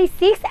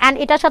 46, অ্যান্ড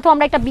এটার সাথে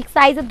আমরা একটা বিগ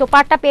সাইজের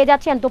দোপাট্টা পেয়ে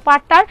যাচ্ছি। অ্যান্ড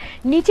দোপাট্টার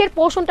নিচের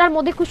পোর্শনটার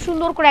মধ্যে খুব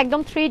সুন্দর করে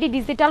একদম 3D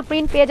ডিজিটাল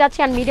প্রিন্ট পেয়ে যাচ্ছে।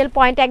 অ্যান্ড মিডল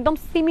পয়েন্ট একদম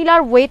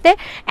সিমিলার ওয়েতে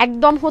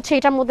একদম হচ্ছে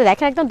এটার মধ্যে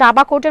দেখেন একদম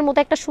দাবা কোটের মতো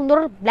একটা সুন্দর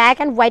ব্ল্যাক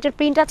অ্যান্ড হোয়াইটের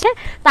প্রিন্ট আছে,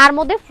 তার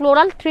মধ্যে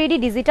floral 3D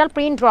 3D digital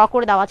print draw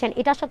করে দেওয়া আছে।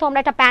 এটার সাথে আমরা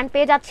একটা প্যান্ট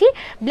পেয়ে যাচ্ছি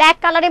ব্ল্যাক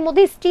কালারের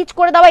মধ্যে স্টিচ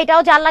করে দেওয়া।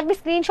 এটাও যার লাগবে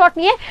স্ক্রিনশট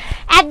নিয়ে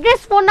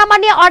অ্যাড্রেস ফোন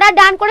নাম্বার নিয়ে অর্ডার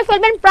ডান করে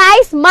ফেলবেন।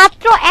 প্রাইস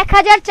মাত্র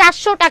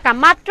 1400 টাকা,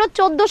 মাত্র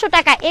 1400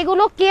 টাকা।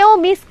 এগুলো কেউ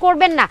মিস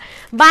করবেন না।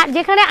 বা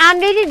যেখানে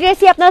আনরেডি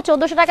ড্রেসই আপনারা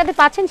 1400 টাকাতে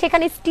পাচ্ছেন,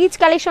 সেখানে স্টিচ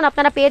কালেকশন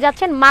আপনারা পেয়ে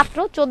যাচ্ছেন মাত্র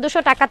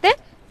 1400 টাকাতে।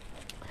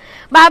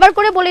 বারবার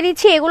করে বলে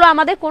দিচ্ছি, এগুলো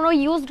আমাদের কোনো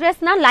ইউজ ড্রেস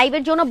না,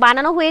 লাইভের জন্য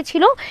বানানো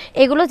হয়েছিল,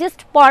 এগুলো জাস্ট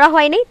পরা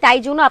হয়নি, তাই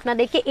জন্য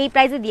আপনাদেরকে এই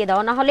প্রাইসে দিয়ে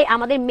দেওয়া। না হলে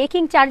আমাদের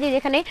মেকিং চার্জে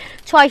যেখানে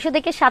 600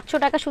 থেকে 700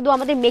 টাকা শুধু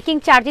আমাদের মেকিং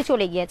চার্জে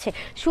চলে গিয়েছে,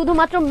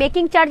 শুধুমাত্র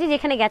মেকিং চার্জে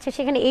যেখানে গেছে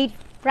সেখানে এই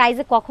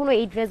প্রাইসে কখনো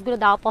এই ড্রেসগুলো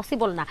দেওয়া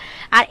পসিবল না।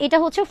 আর এটা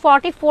হচ্ছে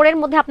 44 এর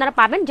মধ্যে আপনারা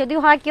পাবেন। যদি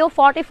হয় কেউ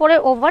 44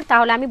 এর ওভার,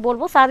 তাহলে আমি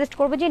বলবো সাজেস্ট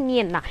করবো যে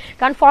নিয়েন না,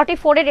 কারণ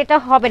 44 এর এটা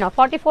হবে না,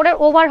 44 এর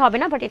ওভার হবে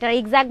না, বাট এটার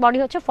এক্সাক্ট বডি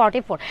হচ্ছে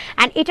 44।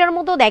 অ্যান্ড এটার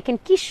মধ্যেও দেখেন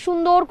কি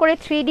সুন্দর করে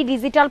 3D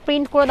ডিজিটাল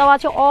প্রিন্ট করে দেওয়া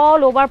আছে,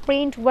 অল ওভার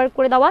প্রিন্ট ওয়ার্ক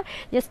করে দেওয়া,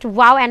 জাস্ট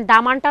ওয়াও। অ্যান্ড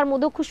দামানটার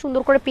মধ্যেও খুব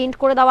সুন্দর করে প্রিন্ট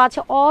করে দেওয়া আছে,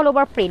 অল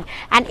ওভার প্রিন্ট।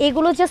 অ্যান্ড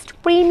এগুলো just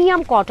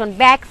premium cotton,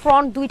 back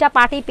front দুইটা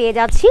পার্টেই পেয়ে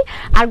যাচ্ছি।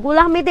 আর গুল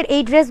আহমেদের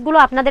এই ড্রেসগুলো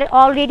আপনাদের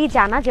অলরেডি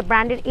জানা যে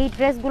ব্র্যান্ডের এই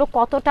ড্রেসগুলো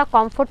কতটা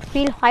কমফোর্ট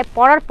ফিল হয়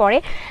পরার পরে,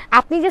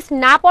 আপনি জাস্ট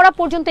না পরা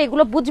পর্যন্ত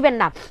এগুলো বুঝবেন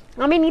না।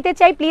 আমি নিতে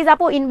চাই, প্লিজ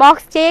আপু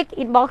ইনবক্স চেক,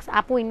 ইনবক্স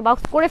আপু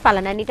ইনবক্স করে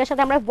ফেলেন। আর এটার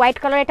সাথে আমরা হোয়াইট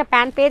কালারের একটা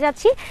প্যান্ট পেয়ে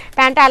যাচ্ছি,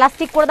 প্যান্টটা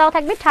এলাস্টিক করে দেওয়া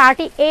থাকবে,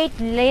 38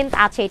 লেন্থ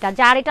আছে এটা।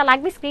 যার এটা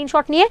লাগবে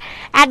স্ক্রিনশট নিয়ে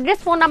অ্যাড্রেস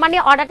ফোন নাম্বার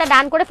নিয়ে অর্ডারটা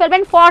ডান করে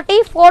ফেলবেন।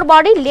 44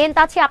 বডি, লেন্থ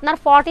আছে আপনার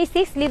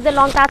 46, স্লিভসের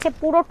লংটা আছে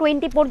পুরো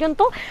 20 পর্যন্ত।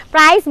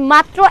 প্রাইস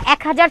মাত্র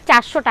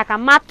 1400 টাকা,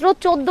 মাত্র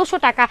 1400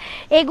 টাকা।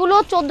 এগুলো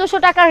 1400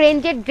 টাকা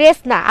রেঞ্জের ড্রেস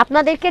না,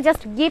 আপনাদেরকে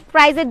জাস্ট গিফট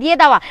প্রাইসে দিয়ে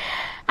দেওয়া।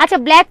 আচ্ছা,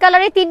 ব্ল্যাক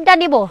কালারের 3টা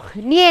নিব,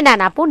 নিয়ে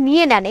নেন আপু,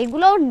 নিয়ে নেন।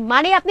 এগুলো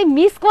মানে আপনি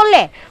মিস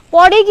করলে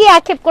পরে গিয়ে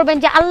আক্ষেপ করবেন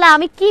যে আল্লাহ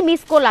আমি কি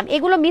মিস করলাম।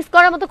 এগুলো মিস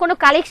করার মতো কোনো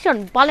কালেকশন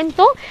বলেন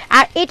তো।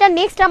 আর এটা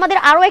নেক্সট আমাদের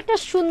আরও একটা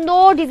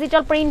সুন্দর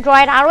ডিজিটাল প্রিন্ট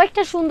ড্রয়ের আরও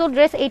একটা সুন্দর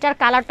ড্রেস। এটার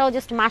কালারটাও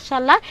জাস্ট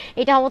মাশাআল্লাহ।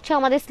 এটা হচ্ছে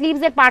আমাদের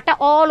স্লিভসের পার্টটা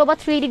all over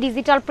 3D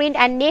digital print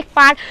and neck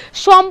part.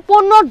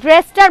 সম্পূর্ণ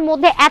ড্রেসটার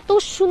মধ্যে এত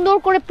সুন্দর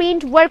করে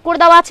প্রিন্ট ওয়ার্ক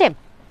করে দেওয়া আছে।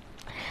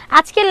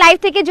 আজকের লাইভ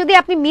থেকে যদি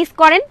আপনি মিস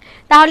করেন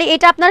তাহলে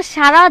এটা আপনার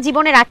সারা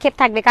জীবনের আক্ষেপ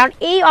থাকবে, কারণ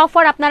এই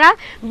অফার আপনারা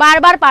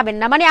বারবার পাবেন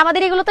না। মানে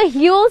আমাদের এগুলো তো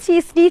হিউজ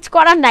স্টিচ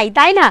করার নাই,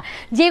 তাই না?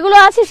 যেগুলো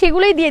আছে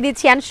সেগুলোই দিয়ে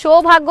দিচ্ছি। অ্যান্ড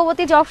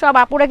সৌভাগ্যবতী সব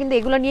আপুরা কিন্তু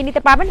এগুলো নিয়ে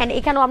নিতে পারবেন। অ্যান্ড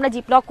এখানেও আমরা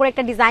জিপলক করে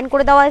একটা ডিজাইন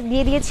করে দেওয়া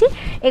দিয়ে দিয়েছি,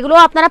 এগুলো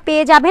আপনারা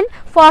পেয়ে যাবেন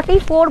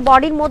 44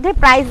 বডির মধ্যে।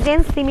 প্রাইস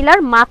রেঞ্জ সিমিলার,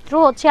 মাত্র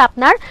হচ্ছে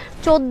আপনার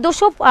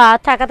 1400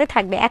 টাকাতে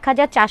থাকবে,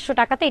 1400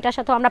 টাকাতে। এটার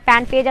সাথে আমরা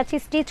প্যান্ট পেয়ে যাচ্ছি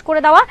স্টিচ করে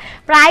দেওয়া,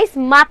 প্রাইস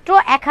মাত্র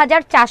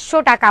 1400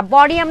 টাকা।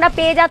 বডি আমরা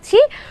পেয়ে যাচ্ছি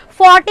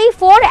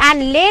 44 অ্যান্ড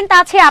লেন্থ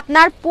আছে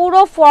আপনার পুরো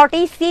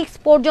 46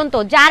 পর্যন্ত।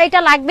 যার এটা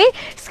লাগবে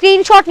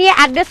স্ক্রিনশট নিয়ে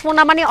অ্যাড্রেস ফোন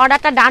নাম্বার নিয়ে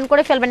অর্ডারটা ডান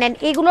করে ফেলবেন।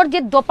 এগুলোর যে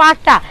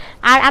দোপাট্টা,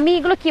 আর আমি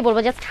এগুলো কি বলবো,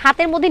 জাস্ট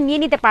হাতের মধ্যে নিয়ে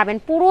নিতে পারবেন,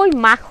 পুরোই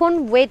মাখন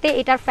ওয়েতে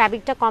এটার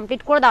ফ্যাব্রিকটা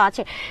কমপ্লিট করে দেওয়া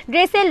আছে।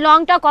 ড্রেসের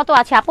লংটা কত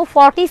আছে আপু?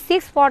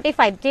 46,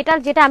 45,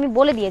 যেটা আমি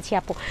বলে দিয়েছি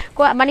আপু,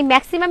 মানে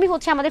ম্যাক্সিমামই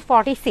হচ্ছে আমাদের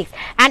 46।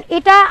 অ্যান্ড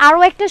এটা আরও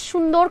একটা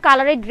সুন্দর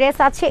কালারের ড্রেস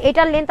আছে,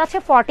 এটার লেন্থ আছে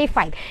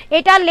 45,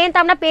 এটার লেন্থ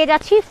আমরা পেয়ে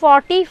যাচ্ছি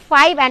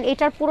 45। অ্যান্ড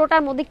এটার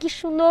পুরোটার মধ্যে কি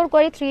সুন্দর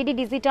করে 3D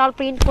ডিজিটাল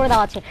প্রিন্ট করে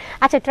দেওয়া আছে।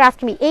 আচ্ছা, ট্রাস্ট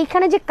মি,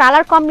 এইখানে যে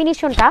কালার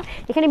কম্বিনেশনটা,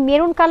 এখানে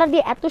মেরুন কালার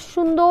দিয়ে এত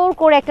সুন্দর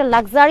করে একটা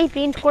লাক্সারি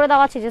প্রিন্ট করে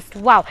দেওয়া আছে, just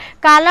wow.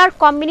 Colour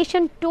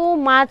combination too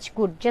much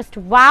good, just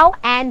wow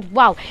and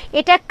wow.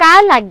 এটা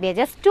কার লাগবে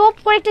জাস্ট টপ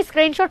করে একটা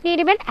স্ক্রিনশট নিয়ে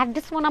নেবেন,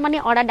 অ্যাড্রেস ফোন মানে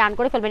অর্ডার ডান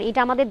করে ফেলবেন। এটা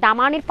আমাদের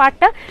দামানের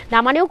পার্টটা,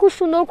 দামানেও খুব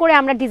সুন্দর করে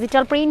আমরা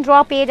ডিজিটাল প্রিন্ট ড্র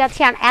পেয়ে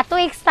যাচ্ছি। আর এত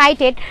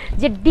এক্সাইটেড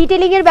যে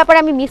ডিটেলিংয়ের ব্যাপারে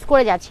আমি মিস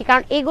করে যাচ্ছি,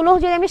 কারণ এগুলো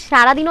যদি আমি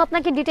সারাদিনও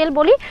আপনাকে ডিটেল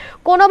বলি,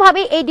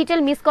 কোনোভাবেই এই ডিটেল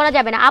মিস করা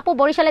যাবে না। আপু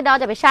বরিশালে দেওয়া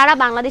যাবে, সারা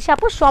বাংলাদেশে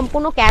আপু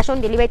সম্পূর্ণ ক্যাশ অন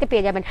ডেলিভারিতে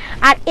পেয়ে যাবেন।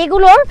 আর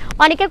এগুলোর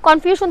অনেকের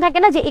কনফিউশন থাকে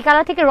না যে এই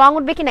কালার থেকে রং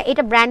উঠবে কিনা,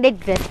 এটা ব্র্যান্ডেড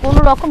ড্রেস, কোনো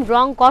রকম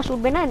রং কস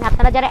উঠবে না।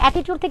 আপনারা যারা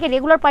অ্যাটিটিউড থেকে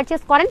রেগুলার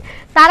পারচেস করেন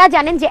তারা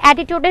জানেন যে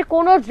অ্যাটিটিউডের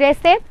কোনো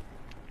ড্রেসে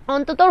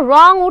অন্তত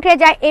রং উঠে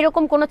যায়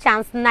এরকম কোনো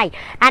চান্স নাই।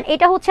 অ্যান্ড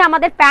এটা হচ্ছে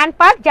আমাদের প্যান্ট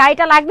পার্ট, যা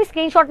এটা লাগবে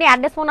স্ক্রিনশট নিয়ে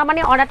অ্যাড্রেস ফোন নাম্বার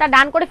নিয়ে অর্ডারটা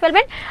ডান করে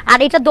ফেলবেন। আর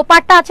এটা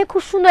দোপাট্টা আছে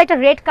খুব সুন্দর, এটা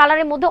রেড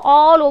কালারের মধ্যে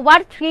all over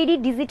 3D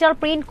digital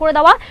print করে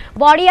দেওয়া।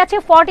 বডি আছে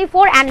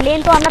 44 অ্যান্ড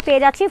লেন্থও আমরা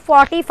পেয়ে যাচ্ছি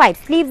 45।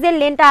 স্লিভসের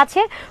লেন্থটা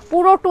আছে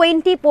পুরো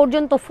 20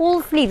 পর্যন্ত, ফুল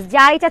স্লিভস।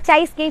 যা এটা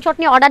চাই স্ক্রিনশট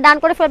নিয়ে অর্ডার ডান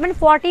করে ফেলবেন।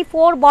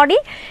 44 বডি,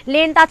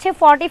 লেন্থ আছে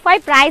 45,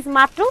 প্রাইস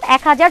মাত্র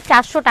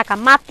 1400 টাকা,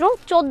 মাত্র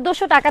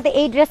 1400 টাকাতে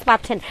এই ড্রেস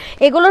পাচ্ছেন।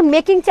 এগুলোর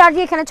মেকিং চার্জ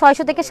এখানে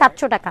 600 থেকে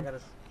 700 টাকা।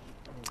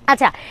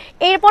 আচ্ছা,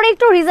 এরপরে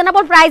একটু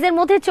রিজনেবল প্রাইসের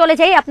মধ্যে চলে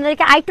যাই,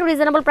 আপনাদেরকে আরেকটু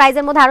রিজনেবল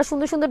প্রাইসের মধ্যে আরো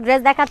সুন্দর সুন্দর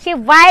ড্রেস দেখাচ্ছি।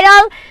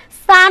 Viral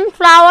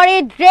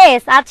সানফ্লাওয়ারের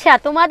dress. আচ্ছা,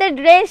 তোমাদের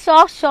ড্রেস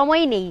সব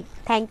সময় নেই,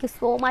 থ্যাংক ইউ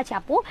সো মাচ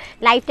আপু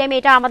লাইফ টাইম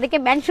এটা আমাদেরকে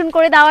মেনশন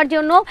করে দেওয়ার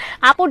জন্য।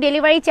 আপু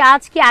ডেলিভারি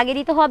চার্জ কি আগে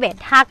দিতে হবে?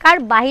 ঢাকার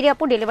বাইরে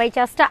আপু ডেলিভারি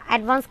চার্জটা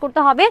অ্যাডভান্স করতে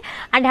হবে,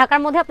 আর ঢাকার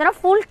মধ্যে আপনারা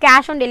ফুল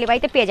ক্যাশ অন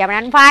ডেলিভারিতে পেয়ে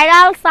যাবেন।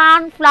 ভাইরাল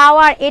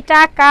সানফ্লাওয়ার, এটা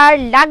কার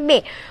লাগবে?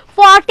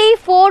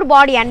 44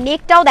 বডি আর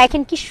নেকটাও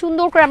দেখেন কি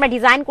সুন্দর করে আমরা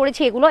ডিজাইন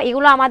করেছি।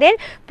 এগুলো আমাদের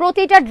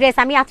প্রতিটা ড্রেস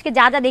আমি আজকে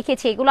যা যা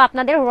দেখেছি এগুলো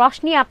আপনাদের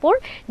রশনি আপুর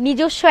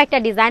নিজস্ব একটা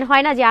ডিজাইন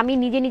হয় না যে আমি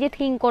নিজে নিজে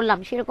থিঙ্ক করলাম,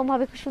 সেরকম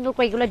ভাবে খুব সুন্দর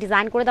করে এগুলো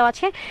ডিজাইন করে দেওয়া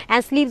আছে।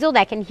 অ্যান্ড স্লিভসও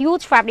দেখেন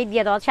হিউজ ফ্যাব্রিক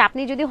দিয়ে দেওয়া আছে।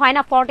 আপনি যদি হয়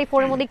না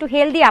 44 এর মধ্যে একটু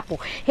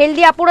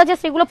হেলদি আপুরা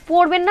জাস্ট এগুলো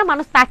পরবেন না,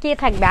 মানুষ তাকিয়ে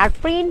থাকবে। আর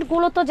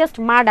প্রিন্টগুলো তো জাস্ট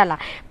মার্ডালা,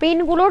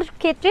 প্রিন্টগুলোর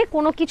ক্ষেত্রে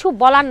কোনো কিছু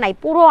বলার নাই,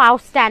 পুরো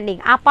আউটস্ট্যান্ডিং।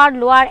 আপার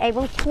লোয়ার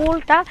এবং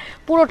ফুলটা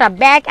পুরোটা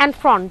ব্যাক অ্যান্ড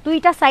ফ্রন্ট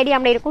দুইটা সাইডে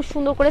আমরা এরকম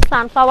সুন্দর করে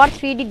sunflower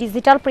 3D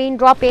digital print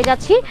draw পেয়ে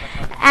যাচ্ছি।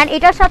 অ্যান্ড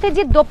এটার সাথে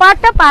যে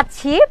দোপাট্টা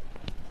পাচ্ছি,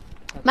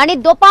 মানে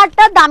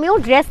দোপাট্টার দামেও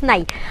ড্রেস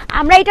নাই,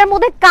 আমরা এটার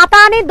মধ্যে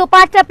কাতানের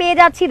দোপাট্টা পেয়ে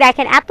যাচ্ছি।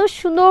 দেখেন এত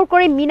সুন্দর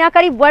করে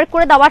মিনাকারি ওয়ার্ক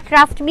করে দেওয়া,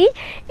 ট্রাস্ট মি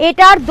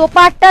এটার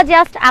দোপাট্টা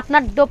জাস্ট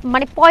আপনার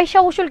মানে পয়সা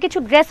উসুল কিছু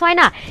ড্রেস হয়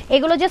না,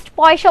 এগুলো জাস্ট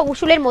পয়সা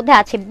উসুলের মধ্যে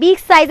আছে। বিগ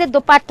সাইজের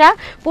দোপাট্টা,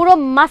 পুরো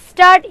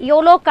মাস্টার্ড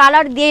ইয়েলো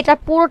কালার দিয়ে এটা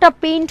পুরোটা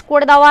প্রিন্ট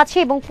করে দেওয়া আছে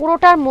এবং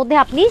পুরোটার মধ্যে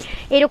আপনি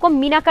এরকম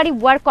মিনাকারি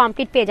ওয়ার্ক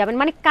কমপ্লিট পেয়ে যাবেন।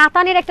 মানে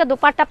কাতানের একটা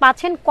দোপাট্টা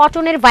পাচ্ছেন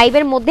কটনের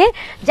ভাইবের মধ্যে।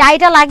 যা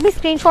এটা লাগবে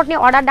স্ক্রিনশট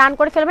নিয়ে অর্ডার ডান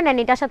করে ফেলবেন। এন্ড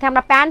এটার সাথে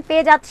আমরা প্যান্ট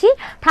পেয়ে যাচ্ছি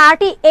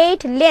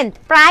 38 লেন্থ,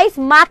 প্রাইস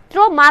মাত্র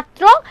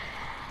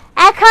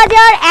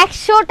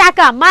 1100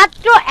 টাকা,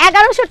 মাত্র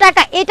 1100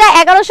 টাকা। এটা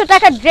 1100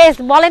 টাকা ড্রেস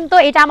বলেন তো,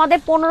 এটা আমাদের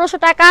 1500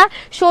 টাকা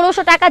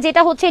 1600 টাকা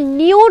যেটা হচ্ছে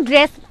নিউ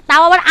ড্রেস,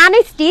 তাও আবার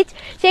আনস্টিচ,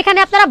 সেখানে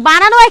আপনারা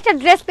বানানো একটা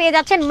ড্রেস পেয়ে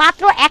যাচ্ছেন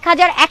মাত্র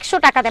 1100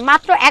 টাকাতে,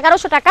 মাত্র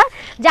 1100 টাকা।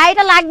 যা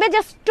এটা লাগবে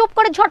জাস্ট টুপ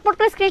করে ঝটপট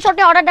করে স্ক্রিনশট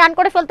নিয়ে অর্ডার ডান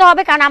করে ফেলতে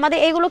হবে, কারণ আমাদের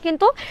এগুলো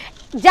কিন্তু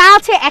যা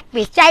আছে এক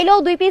পিস, চাইলেও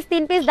 2 পিস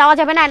 3 পিস দেওয়া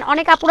যাবে না।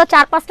 অনেক আপুরা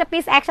 4-5টা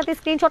পিস একসাথে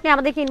স্ক্রিনশট নিয়ে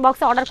আমাদেরকে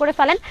ইনবক্সে অর্ডার করে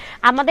ফেলেন।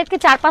 আমাদেরকে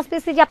 4-5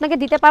 পিস যে আপনাকে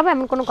দিতে পারবো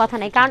এমন কোনো কথা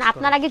নেই, কারণ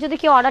আপনার আগে যদি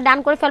কেউ অর্ডার ডান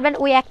করে ফেলবেন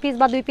ওই 1 পিস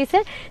বা 2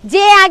 পিসের,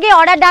 যে আগে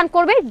অর্ডার ডান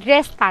করবে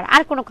ড্রেস তার,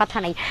 আর কোনো কথা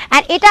নেই।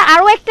 আর এটা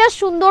আরও একটা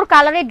সুন্দর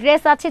কালারের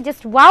ড্রেস আছে,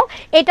 জাস্ট ওয়াও।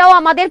 এটাও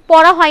আমাদের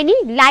পরা হয়নি,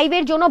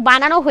 লাইভের জন্য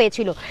বানানো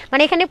হয়েছিল।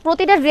 মানে এখানে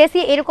প্রতিটা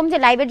ড্রেসই এরকম যে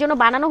লাইভের জন্য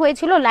বানানো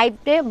হয়েছিল,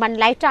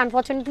 লাইভটা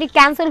আনফরচুনেটলি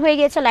ক্যান্সেল হয়ে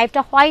গিয়েছে,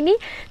 লাইভটা হয়নি,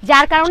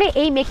 যার কারণে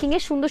এই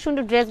মেকিংয়ে সুন্দর সুন্দর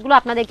ড্রেসগুলো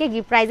আপনাদেরকে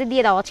গিফট প্রাইজে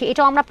দিয়ে দেওয়া আছে।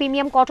 এটাও আমরা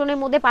প্রিমিয়াম কটনের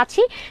মধ্যে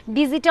পাচ্ছি,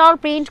 ডিজিটাল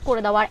প্রিন্ট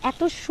করে দেওয়ার,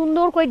 এত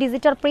সুন্দর করে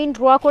ডিজিটাল প্রিন্ট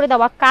ড্র করে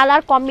দেওয়া,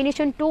 colour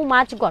combination too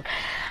much god.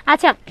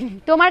 আচ্ছা,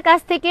 তোমার কাছ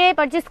থেকে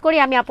পারচেস করি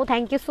আমি আপু,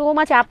 থ্যাংক ইউ সো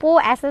মাচ আপু।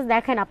 এসএস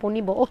দেখেন আপু,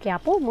 নিব ওকে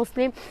আপু,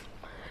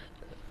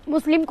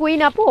 মুসলিম কুইন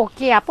আপু,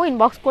 ওকে আপু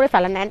ইনবক্স করে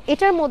ফেলেন।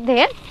 এটার মধ্যে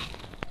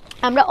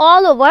আমরা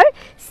অল ওভার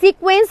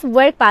সিকোয়েন্স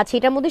ওয়ার্ক পাচ্ছি,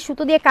 এটার মধ্যে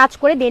সুতো দিয়ে কাজ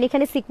করে দেন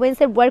এখানে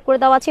সিকোয়েন্সের ওয়ার্ক করে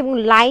দেওয়া আছে এবং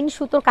লাইন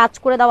সুতোর কাজ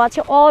করে দেওয়া আছে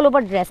অল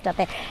ওভার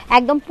ড্রেসটাতে।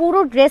 একদম পুরো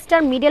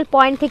ড্রেসটার মিডল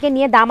পয়েন্ট থেকে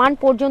নিয়ে দামান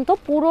পর্যন্ত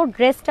পুরো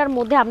ড্রেসটার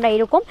মধ্যে আমরা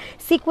এরকম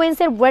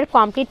সিকোয়েন্সের ওয়ার্ক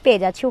কমপ্লিট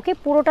পেয়ে যাচ্ছি, ওকে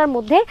পুরোটার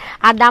মধ্যে।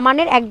 আর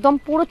দামানের একদম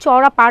পুরো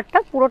চওড়া পার্টটা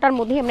পুরোটার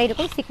মধ্যে আমরা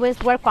এরকম সিকোয়েন্স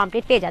ওয়ার্ক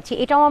কমপ্লিট পেয়ে যাচ্ছি।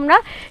 এটাও আমরা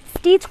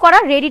স্টিচ করা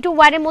রেডি টু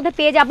ওয়ারের মধ্যে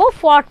পেয়ে যাব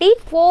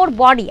 44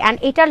 বডি। অ্যান্ড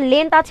এটার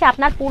লেন্থ আছে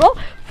আপনার পুরো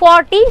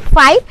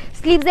 45,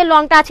 স্লিভসের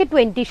লংটা আছে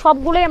 20,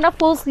 সবগুলোই আমরা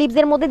ফুল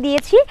স্লিভসের মধ্যে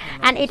দিয়েছি।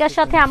 অ্যান্ড এটার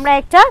সাথে আমরা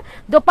একটা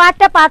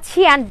দোপাট্টা পাচ্ছি,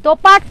 অ্যান্ড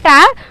দোপাট্টা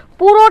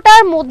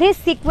পুরোটার মধ্যে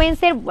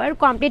সিকোয়েন্সের ওয়ার্ক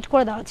কমপ্লিট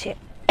করে দেওয়া আছে।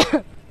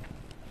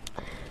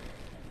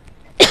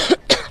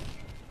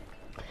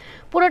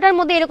 পুরোটার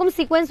মধ্যে এরকম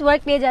সিকোয়েন্স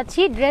ওয়ার্ক পেয়ে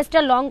যাচ্ছি। ড্রেসটা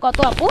লং কত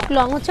আপু?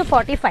 লং হচ্ছে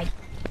 45।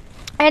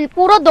 অ্যান্ড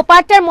পুরো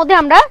দোপাট্টার মধ্যে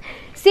আমরা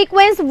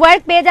সিকোয়েন্স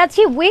ওয়ার্ক পেয়ে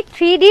যাচ্ছি with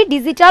 3D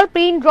digital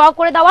print draw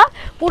করে দেওয়া।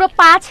 পুরো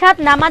 5 হাত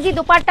নামাজি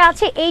দোপাট্টা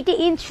আছে, 80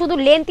 ইঞ্চ শুধু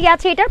লেন্থই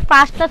আছে, এটার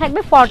পাশটা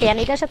থাকবে 40। আর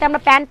এটার সাথে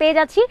আমরা প্যান্ট পেয়ে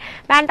যাচ্ছি,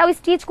 প্যান্টটাও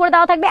স্টিচ করে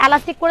দেওয়া থাকবে,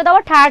 এলাস্টিক করে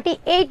দেওয়া,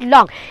 38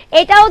 লং।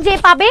 এটাও যে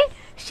পাবে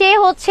সে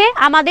হচ্ছে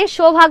আমাদের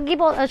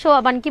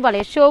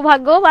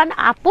সৌভাগ্যবান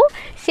আপু,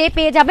 সে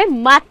পেয়ে যাবে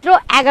মাত্র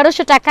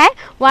 1100 টাকায়।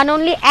 ওয়ান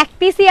অনলি এক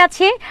পিসই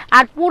আছে,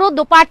 আর পুরো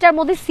দোপাট্টার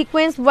মধ্যে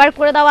সিকোয়েন্স ওয়ার্ক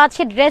করে দেওয়া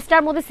আছে,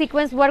 ড্রেসটার মধ্যে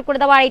সিকোয়েন্স ওয়ার্ক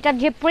করে দেওয়া। আর এটার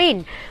যে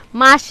প্রিন্ট,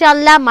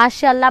 মাশাআল্লাহ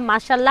মাশাআল্লাহ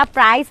মাশাআল্লাহ।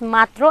 প্রাইস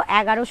মাত্র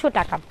 1100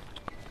 টাকা।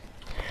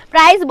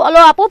 প্রাইস বলো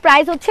আপু?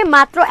 প্রাইস হচ্ছে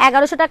মাত্র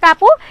 1100 টাকা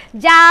আপু।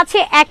 যা আছে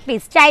এক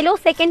পিস, চাইলেও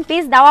সেকেন্ড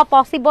পিস দেওয়া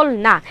পসিবল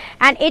না।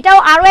 অ্যান্ড এটাও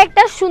আরও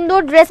একটা সুন্দর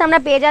ড্রেস আমরা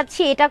পেয়ে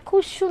যাচ্ছি। এটা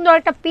খুব সুন্দর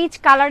একটা পিচ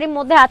কালারের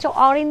মধ্যে আছে,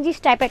 অরেঞ্জিশ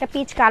টাইপের একটা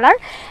পিচ কালার।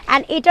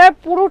 অ্যান্ড এটার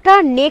পুরোটা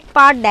নেক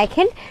পার্ট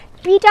দেখেন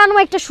পিটানো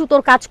একটা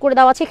সুতোর কাজ করে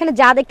দেওয়া আছে। এখানে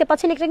যা দেখতে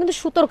পাচ্ছেন এটা কিন্তু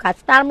সুতোর কাজ,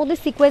 তার মধ্যে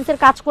সিকোয়েন্সের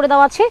কাজ করে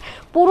দেওয়া আছে,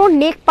 পুরো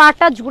নেক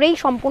পার্টটা জুড়েই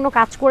সম্পূর্ণ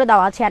কাজ করে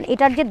দেওয়া আছে। আর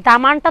এটার যে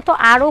দামানটা তো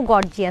আরও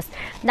গর্জিয়াস,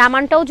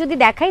 দামানটাও যদি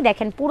দেখাই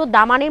দেখেন পুরো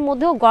দামানের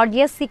মধ্যেও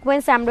গর্জিয়াস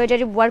সিকোয়েন্স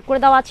এমব্রয়ডারি ওয়ার্ক করে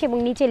দেওয়া আছে এবং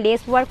নিচে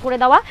লেস ওয়ার্ক করে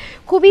দেওয়া,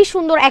 খুবই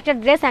সুন্দর একটা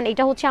ড্রেস। অ্যান্ড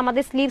এটা হচ্ছে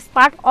আমাদের sleeves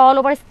part, all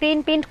over screen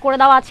print করে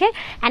দেওয়া আছে।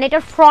 অ্যান্ড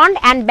এটার ফ্রন্ট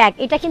অ্যান্ড ব্যাক,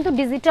 এটা কিন্তু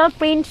ডিজিটাল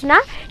প্রিন্ট না,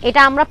 এটা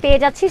আমরা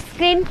পেয়ে যাচ্ছি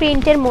স্ক্রিন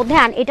প্রিন্টের মধ্যে।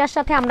 অ্যান্ড এটার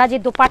সাথে আমরা যে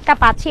দোপাট্টা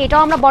পাচ্ছি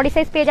এটাও আমরা বডি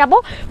সাইজ পেয়ে যাবো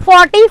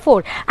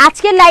 44।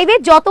 আজকের লাইভে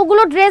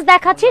যতগুলো ড্রেস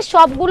দেখাচ্ছি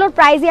সবগুলোর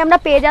প্রাইসই আমরা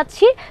পেয়ে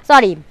যাচ্ছি,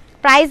 সরি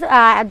প্রাইস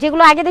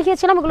যেগুলো আগে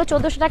দেখিয়েছিলাম ওগুলো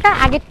 1400 টাকা,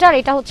 আগেরটার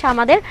এটা হচ্ছে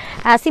আমাদের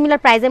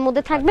সিমিলার প্রাইসের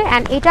মধ্যে থাকবে।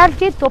 অ্যান্ড এটার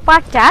যে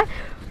দোপাট্টা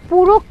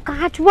পুরো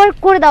কাজ ওয়ার্ক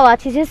করে দেওয়া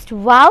আছে, জাস্ট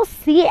ওয়াও,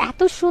 সি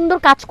এত সুন্দর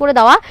কাজ করে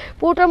দেওয়া,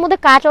 পুরোটার মধ্যে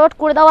কাজ ওয়ার্ক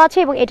করে দেওয়া আছে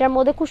এবং এটার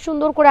মধ্যে খুব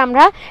সুন্দর করে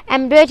আমরা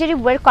এমব্রয়ডারি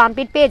ওয়ার্ক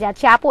কমপ্লিট পেয়ে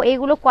যাচ্ছি। আপু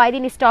এগুলো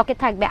কয়দিন স্টকে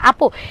থাকবে?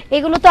 আপু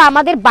এগুলো তো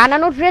আমাদের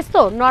বানানো ড্রেস,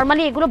 তো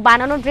নর্মালি এগুলো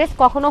বানানো ড্রেস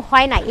কখনো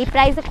হয় না, এই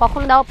প্রাইসে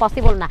কখনো দেওয়া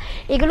পসিবল না।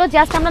 এগুলো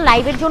জাস্ট আমরা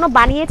লাইভের জন্য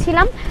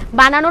বানিয়েছিলাম,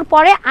 বানানোর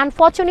পরে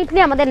আনফর্চুনেটলি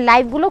আমাদের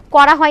লাইভগুলো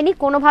করা হয়নি,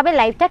 কোনোভাবে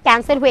লাইভটা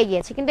ক্যান্সেল হয়ে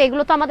গিয়েছে, কিন্তু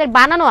এগুলো তো আমাদের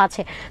বানানো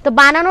আছে। তো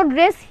বানানো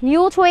ড্রেস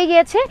হিউজ হয়ে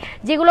গিয়েছে,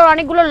 যেগুলোর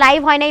অনেকগুলো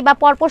লাইভ হয় নাই বা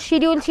পরপর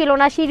শিডিউল ছিল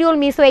না, শিডিউল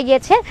মিস হয়ে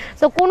গিয়েছে।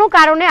 তো কোনো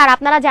কারণে, আর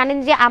আপনারা জানেন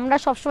যে আমরা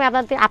সবসময়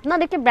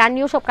আপনাদেরকে ব্র্যান্ড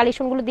নিউ সব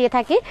কালেকশনগুলো দিয়ে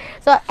থাকি।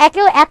 তো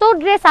এত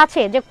ড্রেস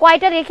আছে যে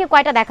কয়টা রেখে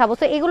কয়টা দেখাবো,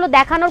 তো এগুলো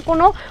দেখানোর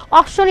কোনো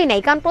অপশনই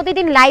নেই, কারণ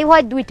প্রতিদিন লাইভ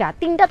হয় 2টা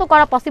 3টা, তো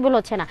করা পসিবল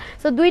হচ্ছে না।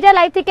 তো 2টা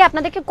লাইভ থেকে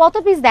আপনাদেরকে কত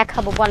পিস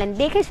দেখাবো বলেন,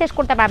 দেখে শেষ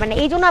করতে পারবেন না।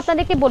 এই জন্য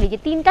আপনাদেরকে বলি যে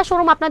 3টা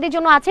শোরুম আপনাদের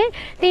জন্য আছে,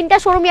 3টা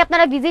শোরুমই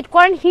আপনারা ভিজিট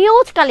করেন,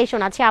 হিউজ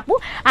কালেকশন আছে আপু।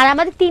 আর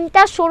আমাদের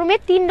 3টা শোরুমে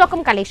 3 রকম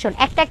কালেকশন,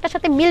 একটার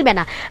সাথে মিলবে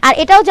না। আর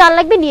এটাও যার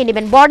লাগবে নিয়ে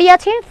নেবেন। বডি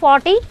আছে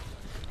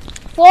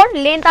 44,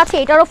 লেন্থ আছে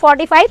এটারও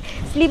 45,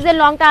 স্লিভসের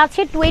লংটা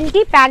আছে 20,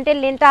 প্যান্টের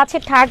লেন্থটা আছে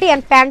 30,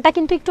 অ্যান্ড প্যান্টটা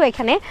কিন্তু একটু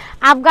এখানে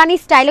আফগানি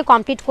স্টাইলে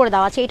কমপ্লিট করে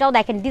দেওয়া আছে। এটাও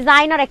দেখেন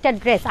ডিজাইনার একটা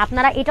ড্রেস,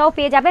 আপনারা এটাও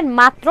পেয়ে যাবেন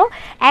মাত্র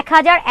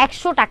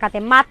 1100 টাকাতে,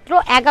 মাত্র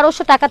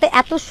 1100 টাকাতে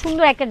এত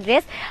সুন্দর একটা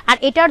ড্রেস। আর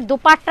এটার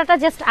দোপাট্টাটা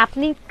জাস্ট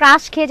আপনি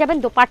ক্রাশ খেয়ে যাবেন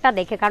দোপাট্টা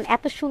দেখে, কারণ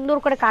এত সুন্দর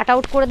করে কাট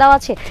আউট করে দেওয়া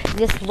আছে,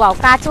 জাস্ট ওয়াও।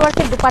 কাচ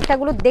ওয়ার্কের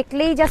দোপাট্টাগুলো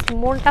দেখলেই জাস্ট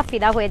মনটা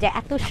ফিদা হয়ে যায়,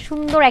 এত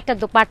সুন্দর একটা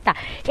দোপাট্টা।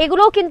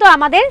 এগুলোও কিন্তু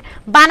আমাদের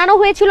বানানো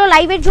হয়েছিল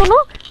লাইভের জন্য,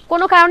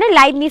 কোনো কারণে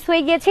লাইভ মিস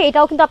হয়ে গিয়েছে।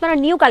 এটাও কিন্তু আপনারা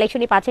নিউ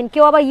কালেকশনই পাচ্ছেন,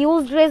 কেউ আবার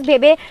ইউজ ড্রেস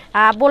ভেবে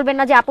বলবেন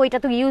না যে আপু এটা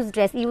তো ইউজ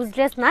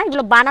ড্রেস না,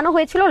 এগুলো বানানো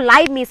হয়েছিল,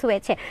 লাইভ মিস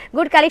হয়েছে।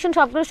 গুড কালেকশন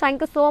সবগুলো, থ্যাংক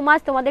ইউ সো মাচ।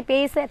 তোমাদের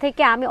পেজ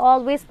থেকে আমি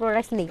অলওয়েজ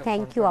প্রোডাক্টস নিই,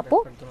 থ্যাংক ইউ আপু।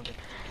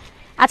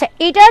 আচ্ছা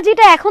এটা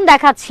যেটা এখন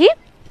দেখাচ্ছি,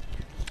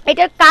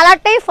 এটার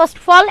কালারটাই ফার্স্ট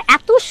অফ অল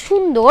এত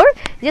সুন্দর,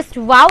 জাস্ট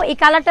ওয়াও। এই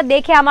কালারটা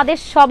দেখে আমাদের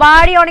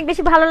সবারই অনেক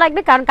বেশি ভালো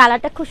লাগবে, কারণ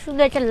কালারটা খুব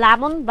সুন্দর, একটা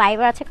লেমন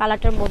ভাইবার আছে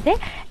কালারটার মধ্যে,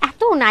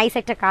 এত নাইস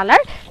একটা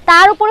কালার।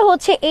 তার উপরে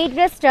হচ্ছে এই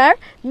ড্রেসটার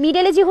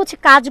মিডলে যে হচ্ছে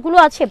কাজগুলো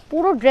আছে,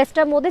 পুরো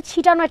ড্রেসটার মধ্যে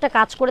ছিটানো একটা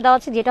কাজ করে দেওয়া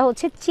আছে, যেটা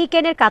হচ্ছে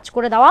চিকেনের কাজ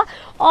করে দেওয়া,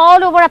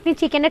 অল ওভার আপনি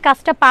চিকেনের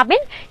কাজটা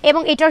পাবেন।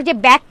 এবং এটার যে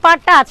ব্যাক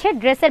পার্টটা আছে,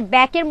 ড্রেসের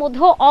ব্যাকের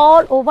মধ্যেও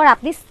অল ওভার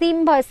আপনি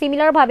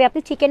সিমিলারভাবে আপনি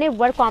চিকেনের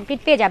ওয়ার্ক কমপ্লিট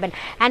পেয়ে যাবেন।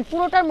 অ্যান্ড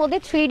পুরোটার মধ্যে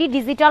 3D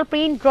ডিজিটাল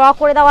প্রিন্ট ড্র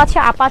করে দেওয়া আছে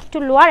আপার টু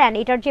লোয়ার। অ্যান্ড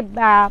এটার যে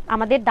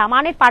আমাদের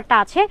দামানের পার্টটা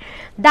আছে,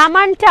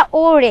 দামানটা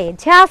ওরে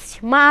জাস্ট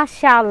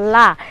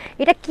মাশাআল্লাহ,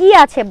 এটা কি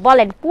আছে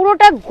বলেন,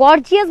 পুরোটা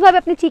গর্জিয়াস ভাবে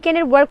আপনি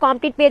চিকেনের ওয়ার্ক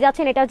কমপ্লিট পেয়ে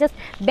যাচ্ছেন। এটা জাস্ট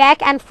ব্যাক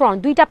অ্যান্ড ফ্রন্ট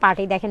দুইটা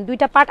পার্টেই দেখেন,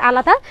 দুইটা পার্ট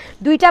আলাদা,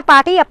 দুইটা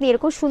পার্টেই আপনি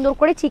এরকম সুন্দর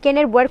করে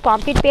চিকেনের ওয়ার্ক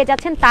কমপ্লিট পেয়ে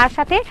যাচ্ছেন। তার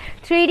সাথে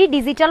 3D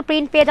ডিজিটাল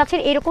প্রিন্ট পেয়ে যাচ্ছেন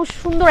এরকম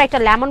সুন্দর একটা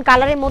লেমন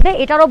কালারের মধ্যে।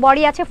 এটারও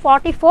বডি আছে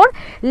 44,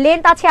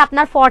 লেন্থ আছে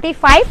আপনার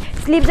 45,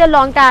 স্লিভসের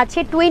লংটা আছে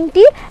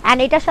 20, অ্যান্ড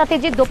এটার সাথে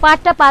যে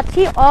দোপাট্টা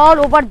পাচ্ছি, অল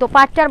ওভার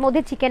দোপাট্টার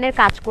মধ্যে চিকেনের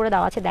কাজ করে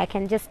দেওয়া আছে,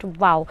 দেখেন জাস্ট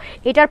ওয়াও।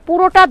 এটার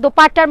পুরোটা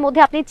দোপাট্টার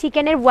মধ্যে আপনি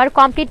চিকেনের ওয়ার্ক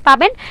কমপ্লিট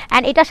পাবেন।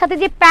 অ্যান্ড এটার সাথে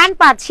যে প্যান্ট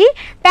পাচ্ছি,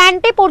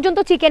 প্যান্টে পর্যন্ত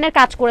চিকেনের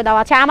কাজ করে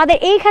দেওয়া আছে। আমাদের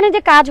এইখানে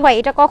যে কাজ হয়,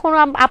 এটা কখনো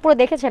আপনারা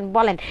দেখেছেন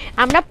বলেন?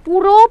 আমরা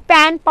পুরো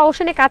প্যান্ট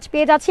পোরশনে কাজ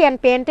পেয়ে যাচ্ছি, অ্যান্ড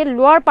প্যান্টের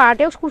লোয়ার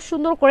পার্টেও খুব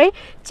সুন্দর করে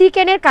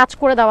চিকেনের কাজ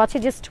করে দেওয়া আছে,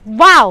 জাস্ট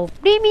ওয়াও।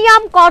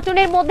 প্রিমিয়াম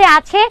কটনের মধ্যে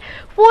আছে,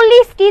 ফুললি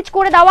স্টিচ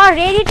করে দেওয়া,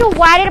 রেডি টু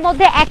ওয়্যারের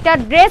মধ্যে একটা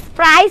ড্রেস,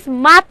 প্রাইস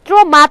মাত্র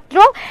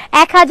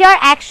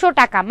 1100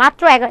 টাকা,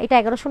 মাত্র এটা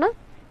 1100 না,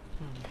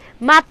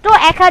 মাত্র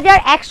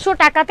 1100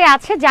 টাকাতে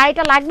আছে। যার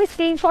এটা লাগবে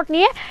স্ক্রিনশট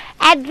নিয়ে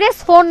অ্যাড্রেস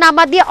ফোন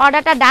নাম্বার দিয়ে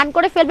অর্ডারটা ডান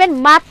করে ফেলবেন।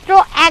 মাত্র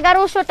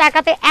 1100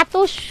 টাকাতে এত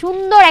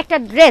সুন্দর একটা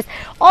ড্রেস,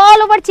 অল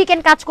ওভার চিকেন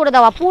কাজ করে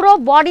দেওয়া, পুরো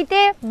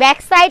বডিতে ব্যাক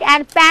সাইড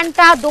অ্যান্ড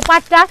প্যান্টটা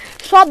দোপাট্টা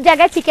সব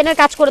জায়গায় চিকেনের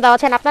কাজ করে দেওয়া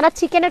আছে। আপনারা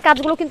চিকেনের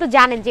কাজগুলো কিন্তু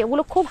জানেন যে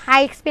ওগুলো খুব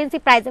হাই এক্সপেন্সিভ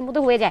প্রাইসের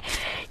মধ্যে হয়ে যায়।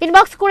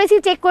 ইনবক্স করেছি,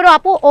 চেক করো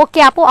আপু।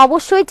 ওকে আপু,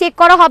 অবশ্যই চেক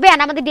করা হবে।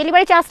 অ্যান্ড আমাদের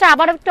ডেলিভারি চার্জটা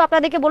আবার একটু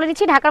আপনাদেরকে বলে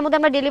দিচ্ছি, ঢাকার মধ্যে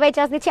আমরা ডেলিভারি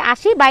চার্জ দিচ্ছি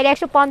 80, বাইরে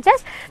 150।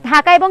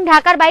 ঢাকা এবং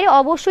ঢাকার বাইরে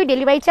অবশ্যই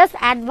ডেলিভারি চার্জ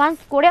অ্যাডভান্স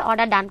করে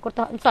অর্ডার ডান করতে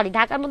হবে। সরি,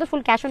 ঢাকার মধ্যে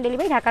ফুল ক্যাশ অন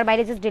ডেলিভারি, ঢাকার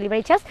বাইরে জাস্ট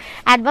ডেলিভারি চার্জ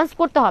অ্যাডভান্স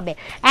করতে হবে।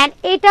 অ্যান্ড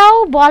এটাও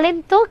বলেন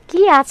তো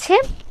কি আছে,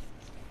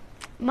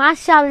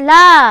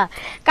 মাশাআল্লাহ,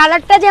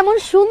 কালারটা যেমন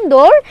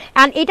সুন্দর।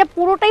 অ্যান্ড এটা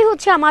পুরোটাই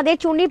হচ্ছে আমাদের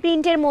চুন্ডি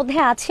প্রিন্টের মধ্যে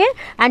আছে।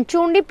 অ্যান্ড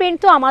চুন্ডি প্রিন্ট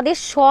তো আমাদের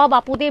সব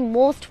আপুদের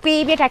মোস্ট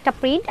ফেভারিট একটা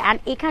প্রিন্ট। অ্যান্ড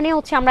এখানে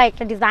হচ্ছে আমরা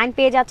একটা ডিজাইন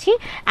পেয়ে যাচ্ছি।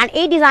 অ্যান্ড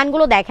এই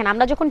ডিজাইনগুলো দেখেন,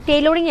 আমরা যখন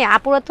টেইলরিংয়ে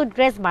আপুরা তো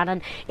ড্রেস বানান,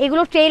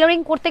 এগুলো টেইলরিং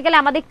করতে গেলে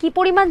আমাদের কি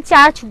পরিমাণ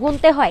চার্জ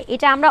গুনতে হয়,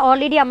 এটা আমরা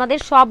অলরেডি আমাদের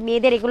সব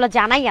মেয়েদের এগুলো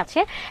জানাই আছে।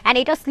 অ্যান্ড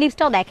এটা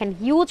স্লিভসটাও দেখেন,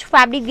 হিউজ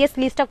ফ্যাব্রিক দিয়ে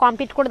স্লিভসটা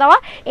কমপ্লিট করে দেওয়া।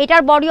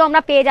 এটার বডিও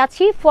আমরা পেয়ে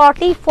যাচ্ছি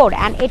 44,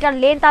 অ্যান্ড এটার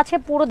লেন্থ আছে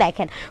পুরো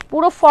দেখেন,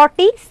 পুরো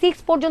 46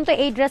 পর্যন্ত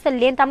এই ড্রেসের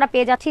লেন্থ আমরা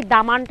পেয়ে যাচ্ছি।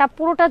 দামানটা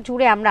পুরোটা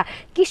জুড়ে আমরা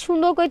কি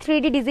সুন্দর করে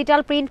 3D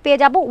ডিজিটাল প্রিন্ট পেয়ে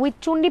যাব, উইথ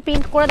চুন্ডি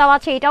প্রিন্ট করে দেওয়া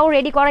আছে। এটাও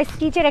রেডি করা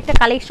স্টিচের একটা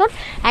কালেকশন।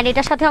 অ্যান্ড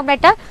এটার সাথে আমরা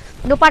একটা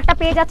দোপাট্টা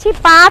পেয়ে যাচ্ছি,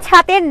 5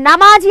 হাতের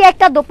নামাজি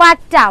একটা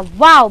দোপাট্টা,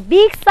 ওয়াও,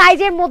 বিগ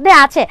সাইজের মধ্যে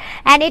আছে।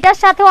 অ্যান্ড এটার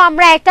সাথেও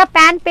আমরা একটা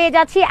প্যান্ট পেয়ে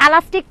যাচ্ছি,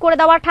 এলাস্টিক করে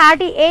দেওয়া,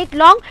 38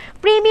 লং,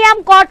 প্রিমিয়াম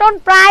কটন,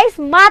 প্রাইস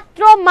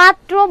মাত্র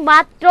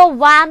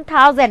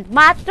 1000,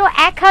 মাত্র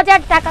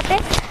 1000 টাকাতে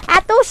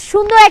এত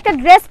সুন্দর একটা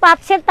ড্রেস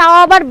পাচ্ছেন, তাও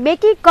আবার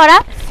মেকিং করা,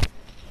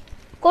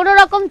 কোনো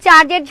রকম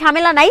চার্জের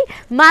ঝামেলা নাই,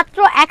 মাত্র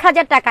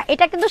 1000 টাকা।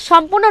 এটা কিন্তু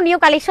সম্পূর্ণ নিউ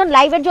কালেকশন,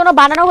 লাইভের জন্য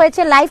বানানো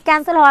হয়েছে, লাইভ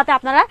ক্যান্সেল হওয়াতে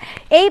আপনারা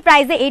এই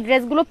প্রাইসে এই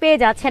ড্রেসগুলো পেয়ে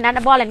যাচ্ছেন। আর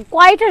বলেন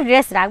কয়টা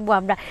ড্রেস রাখবো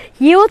আমরা,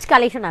 হিউজ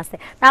কালেকশন আছে।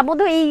 তার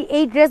মধ্যে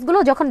এই ড্রেসগুলো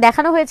যখন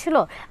দেখানো হয়েছিল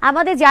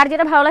আমাদের যার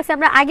যেটা ভালো লাগছে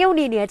আমরা আগেও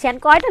নিয়ে নিয়েছি।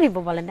 অ্যান্ড কয়টা নিব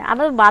বলেন,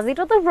 আমাদের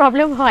বাজেটও তো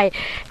প্রবলেম হয়।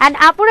 অ্যান্ড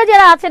আপনারা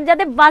যারা আছেন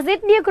যাদের বাজেট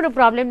নিয়ে কোনো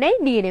প্রবলেম নেই,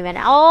 নিয়ে নেবেন।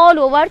 All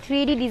over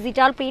 3D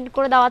digital print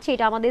করে দেওয়া আছে,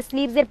 এটা আমাদের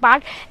স্লিভসের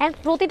পার্ট। অ্যান্ড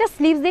প্রতিটা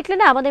স্লিভস দেখলে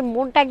না আমাদের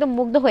মনটা একদম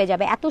মুগ্ধ হয়ে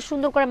যাবে, এত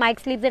সুন্দর করে মাইক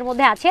স্লিভসের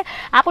মধ্যে আছে।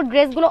 আপু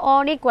ড্রেসগুলো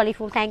অনেক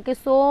কোয়ালিটিফুল, thank you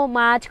so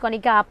much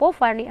Konika আপু।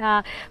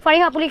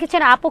 ফারিহা আপু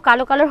লিখেছেন আপু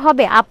কালো কালার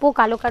হবে, আপু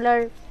কালো কালার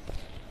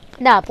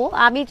না আপু,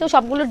 আমি তো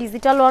সবগুলো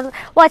ডিজিটাল।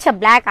 ও আচ্ছা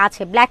ব্ল্যাক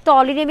আছে, ব্ল্যাক তো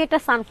অলরেডি আমি একটা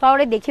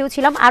সানফ্লাওয়ারে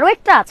দেখিয়েছিলাম, আরও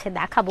একটা আছে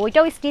দেখাবো,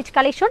 ওইটাও স্টিচ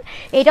কালেকশন।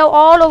 এটাও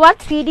all over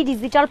 3D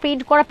digital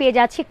print করা পেয়ে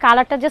যাচ্ছি।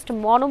 কালারটা জাস্ট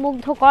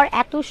মনোমুগ্ধকর,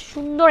 এত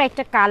সুন্দর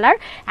একটা কালার।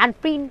 অ্যান্ড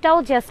প্রিন্টটাও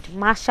জাস্ট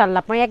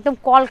মাশাআল্লাহ, মানে একদম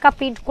কলকা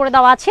প্রিন্ট করে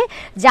দেওয়া আছে।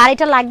 যার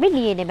এটা লাগবে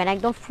নিয়ে নেবেন,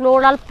 একদম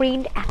ফ্লোরাল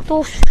প্রিন্ট, এত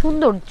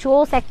সুন্দর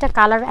জোস একটা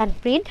কালার অ্যান্ড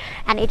প্রিন্ট।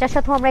 অ্যান্ড এটার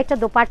সাথেও আমরা একটা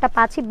দোপাট্টা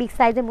পাচ্ছি বিগ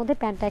সাইজের মধ্যে,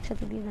 প্যান্টটা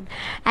একসাথে দিয়ে দেন।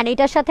 অ্যান্ড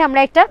এটার সাথে আমরা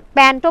একটা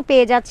প্যান্টও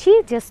পেয়ে যাচ্ছি,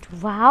 জাস্ট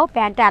ওয়াও,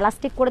 প্যান্টটা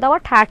এলাস্টিক করে দেওয়া,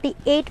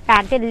 38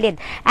 প্যান্টের লেন্থ।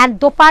 অ্যান্ড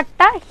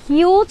দোপাট্টা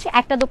হিউজ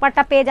একটা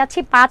দোপাট্টা পেয়ে যাচ্ছি,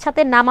 5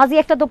 হাতের নামাজি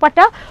একটা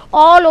dupatta,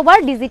 all over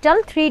digital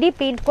 3D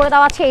print করে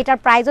দেওয়া আছে।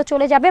 এটার প্রাইসও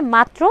চলে যাবে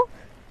মাত্র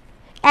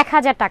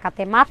 1000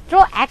 টাকাতে, মাত্র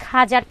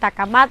 1000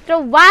 টাকা, মাত্র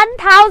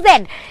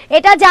 1000।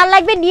 এটা যার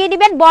লাগবে নিয়ে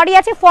নেবেন। বডি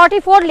আছে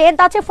 44, লেন্থ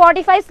আছে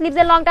 45,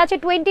 স্লিভসের লংটা আছে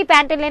 20,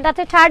 প্যান্টের লেন্থ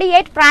আছে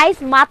 38, প্রাইস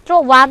মাত্র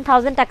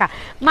 1000 টাকা,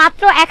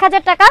 মাত্র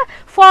 1000 টাকা।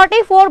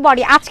 44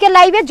 বডি। আজকে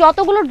লাইভে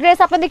যতগুলো ড্রেস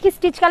আপনাদেরকে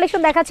স্টিচ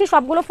কালেকশন দেখাচ্ছি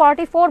সবগুলো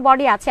 44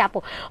 বডি আছে আপু।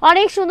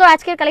 অনেক সুন্দর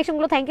আজকের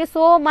কালেকশনগুলো, thank you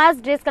so much.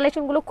 Dress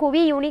কালেকশনগুলো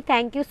খুবই unique,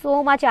 thank you so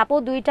much আপু।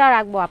 দুইটা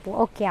রাখবো আপু,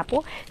 ওকে আপু।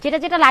 যেটা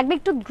যেটা লাগবে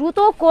একটু দ্রুত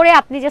করে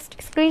আপনি জাস্ট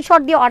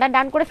স্ক্রিনশট দিয়ে অর্ডার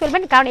ডান করে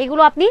ফেলবেন, কারণ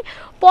এগুলো আপনি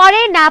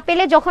পরে না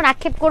পেলে যখন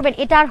আক্ষেপ করবেন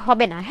এটা আর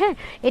হবে না। হ্যাঁ,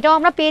 এটাও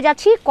আমরা পেয়ে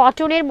যাচ্ছি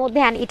কটনের মধ্যে।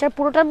 অ্যান্ড এটার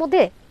পুরোটার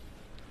মধ্যে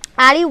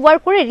আরি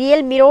ওয়ার্ক করে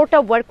রিয়েল মিররটা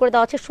ওয়ার্ক করে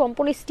দেওয়া আছে,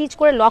 সম্পূর্ণ স্টিচ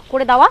করে লক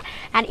করে দেওয়া।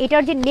 অ্যান্ড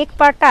এটার যে নেক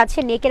পার্টটা আছে,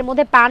 নেকের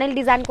মধ্যে প্যানেল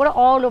ডিজাইন করে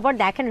অল ওভার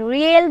দেখেন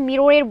রিয়েল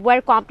মিররের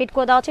ওয়ার্ক কমপ্লিট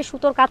করে দেওয়া আছে,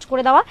 সুতোর কাজ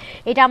করে দেওয়া।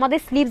 এটা আমাদের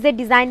স্লিভসের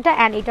ডিজাইনটা।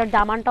 অ্যান্ড এটার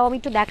দামানটাও আমি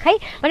একটু দেখাই,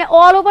 মানে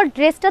অল ওভার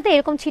ড্রেসটাতে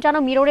এরকম ছিটানো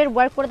মিররের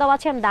ওয়ার্ক করে দেওয়া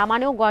আছে। এবং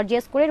দামানেও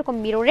গর্জিয়াস করে এরকম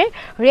মিররের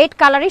রেড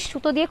কালারের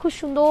সুতো দিয়ে খুব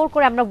সুন্দর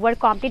করে আমরা ওয়ার্ক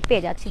কমপ্লিট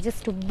পেয়ে যাচ্ছি,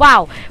 জাস্ট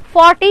ওয়াও।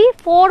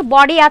 44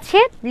 বডি আছে,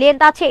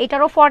 লেন্থ আছে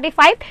এটারও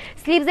 45,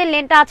 স্লিভসের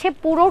লেন্থটা আছে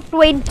পুরো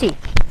 20।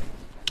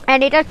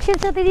 অ্যান্ড এটার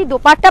সাথে যে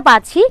দোপাট্টা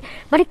পাচ্ছি,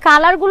 মানে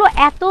কালারগুলো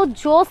এত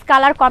জোস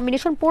কালার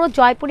কম্বিনেশন, পুরো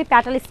জয়পুরি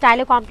প্যাটাল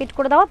স্টাইলে কমপ্লিট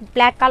করে দেওয়া।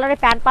 ব্ল্যাক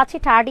কালারের প্যান্ট পাচ্ছি,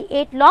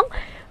 38 লং,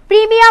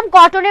 প্রিমিয়াম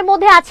কটনের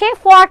মধ্যে আছে,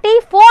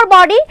 44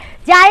 বডি।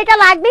 যার এটা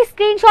লাগবে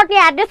স্ক্রিনশট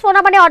নিয়ে অ্যাড্রেস ফোন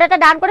নাম্বার নিয়ে অর্ডারটা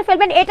ডান করে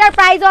ফেলবেন। এটার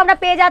প্রাইসও আমরা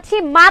পেয়ে যাচ্ছি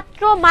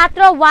মাত্র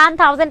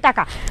 1000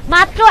 টাকা,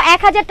 মাত্র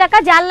 1000 টাকা।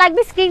 যার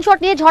লাগবে স্ক্রিনশট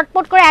নিয়ে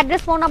ঝটপট করে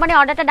অ্যাড্রেস ফোন নাম্বার নিয়ে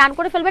অর্ডারটা ডান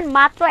করে ফেলবেন,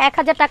 মাত্র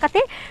 1000 টাকাতে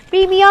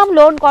প্রিমিয়াম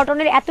লোন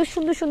কটনের এত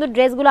সুন্দর সুন্দর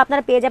ড্রেসগুলো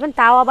আপনারা পেয়ে যাবেন,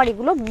 তাও আবার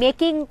এগুলো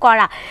মেকিং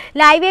করা।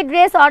 লাইভে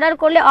ড্রেস অর্ডার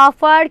করলে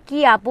অফার কি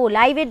আপু?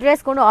 লাইভে ড্রেস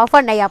কোনো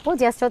অফার নাই আপু,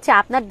 জাস্ট হচ্ছে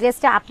আপনার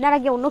ড্রেসটা আপনার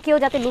আগে অন্য কেউ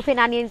যাতে লুফে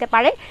না নিয়ে নিতে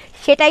পারে,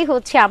 সেটাই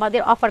হচ্ছে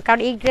আমাদের অফার।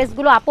 কারণ এই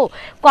ড্রেসগুলো আপু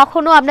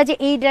কখনো আমরা যে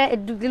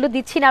এইগুলো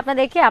দিচ্ছি না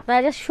আপনাদেরকে, আপনারা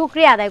জাস্ট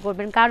শুকরিয়া আদায়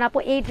করবেন, কারণ আপু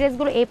এই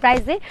ড্রেসগুলো এই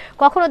প্রাইসে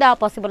কখনো দেওয়া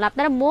পসিবল না।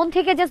 আপনারা মন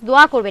থেকে জাস্ট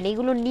দোয়া করবেন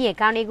এইগুলো নিয়ে,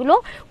 কারণ এগুলো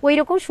ওই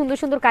রকম সুন্দর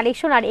সুন্দর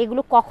কালেকশন, আর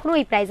এগুলো কখনো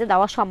এই প্রাইসে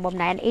দেওয়া সম্ভব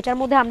না। অ্যান্ড এটার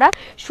মধ্যে আমরা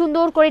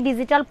সুন্দর করে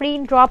ডিজিটাল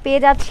প্রিন্ট ড্র পেয়ে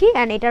যাচ্ছি।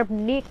 অ্যান্ড এটার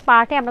নেক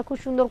পার্টে আমরা খুব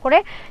সুন্দর করে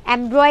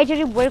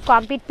এমব্রয়ডারি ওয়ার্ক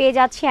কমপ্লিট পেয়ে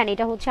যাচ্ছি। অ্যান্ড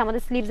এটা হচ্ছে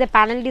আমাদের স্লিভসে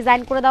প্যানেল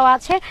ডিজাইন করে দেওয়া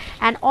আছে।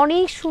 অ্যান্ড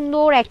অনেক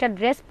সুন্দর একটা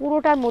ড্রেস,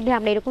 পুরোটার মধ্যে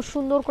আমরা এরকম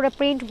সুন্দর করে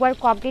প্রিন্ট ওয়ার্ক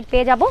কমপ্লিট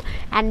পেয়ে যাবো।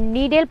 অ্যান্ড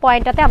নিডেল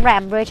পয়েন্টটাতে আমরা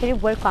এমব্রয়ডারি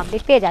ওয়ার্ক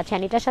কমপ্লিট পেয়ে যাচ্ছি।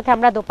 অ্যান্ড এটার সাথে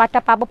আমরা দোপাট্টা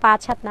পাবো,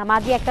 5 হাত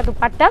নামাজি একটা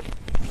দোপাট্টা।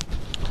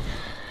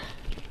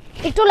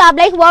 একটু লাভ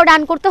লাইক ওয়াও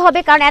ডান করতে হবে,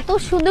 কারণ এত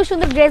সুন্দর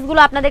সুন্দর ড্রেসগুলো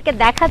আপনাদেরকে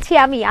দেখাচ্ছি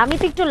আমি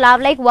তো একটু লাভ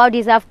লাইক ওয়াও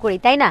ডিজার্ভ করি,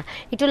 তাই না?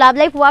 একটু লাভ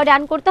লাইক ওয়াও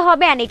ডান করতে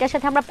হবে। অ্যান্ড এটার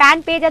সাথে আমরা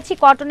প্যান্ট পেয়ে যাচ্ছি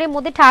কটনের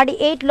মধ্যে,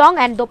 38 লং।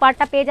 অ্যান্ড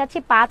দোপাট্টা পেয়ে যাচ্ছি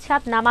 5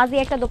 হাত নামাজি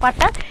একটা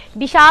দোপাট্টা,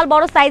 বিশাল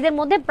বড় সাইজের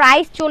মধ্যে।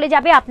 প্রাইস চলে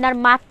যাবে আপনার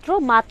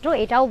মাত্র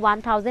এটাও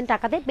 1000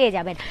 টাকাতে পেয়ে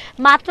যাবেন,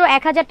 মাত্র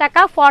 1000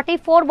 টাকা।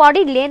 44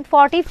 বডি, লেন্থ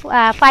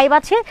 45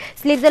 আছে,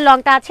 স্লিভসের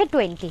লংটা আছে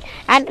 20।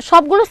 অ্যান্ড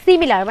সবগুলো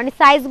সিমিলার, মানে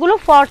সাইজগুলো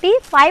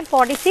 45,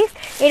 46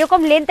 এরকম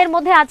লেন্থের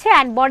মধ্যে আছে।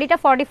 অ্যান্ড বডিটা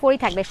 44ই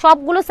থাকবে,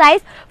 সবগুলো সাইজ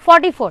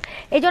 44।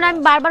 এই জন্য আমি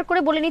বারবার করে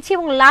বলে নিচ্ছি।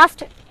 এবং লাস্ট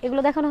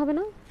এগুলো দেখানো হবে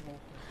না?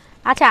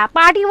 আচ্ছা,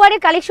 পার্টি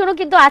ওয়ারের কালেকশনও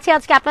কিন্তু আছে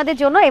আজকে আপনাদের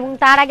জন্য। এবং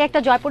তার আগে একটা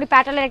জয়পুরি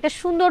প্যাটার্নের একটা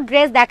সুন্দর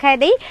ড্রেস দেখায়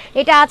দেই।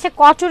 এটা আছে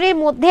কটনের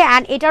মধ্যে,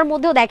 অ্যান্ড এটার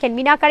মধ্যেও দেখেন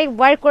মিনাকারি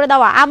ওয়ার্ক করে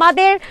দেওয়া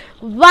আমাদের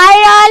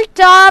ভাইরাল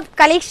টপ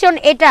কালেকশন।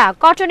 এটা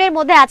কটনের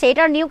মধ্যে আছে,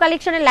 এটার নিউ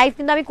কালেকশনের লাইভ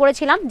কিন্তু আমি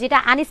করেছিলাম, যেটা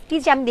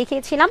আনস্টিচ আমি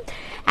দেখিয়েছিলাম।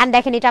 অ্যান্ড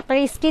দেখেন এটা আপনার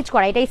স্টিচ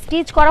করা, এটা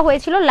স্টিচ করা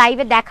হয়েছিল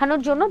লাইভে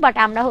দেখানোর জন্য, বাট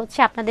আমরা হচ্ছে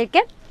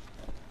আপনাদেরকে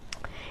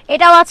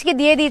এটাও আজকে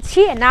দিয়ে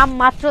দিচ্ছি নাম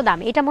মাত্র দাম।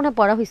 এটা মনে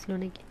পড়া হয়েছিল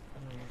নাকি?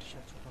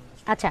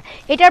 আচ্ছা,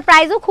 এটার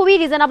প্রাইসও খুবই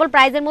রিজনেবল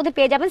প্রাইসের মধ্যে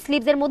পেয়ে যাবেন।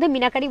 স্লিভসের মধ্যে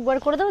মিনাকারি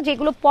ওয়ার্ক করে দেবো,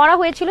 যেগুলো পরা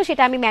হয়েছিল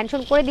সেটা আমি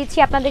মেনশন করে দিচ্ছি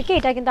আপনাদেরকে।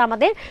 এটা কিন্তু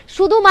আমাদের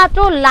শুধুমাত্র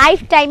লাইফ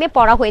টাইমে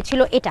পরা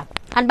হয়েছিল এটা,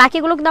 আর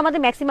বাকিগুলো কিন্তু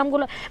আমাদের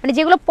ম্যাক্সিমামগুলো মানে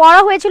যেগুলো পরা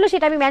হয়েছিল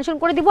সেটা আমি মেনশন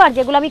করে দিব, আর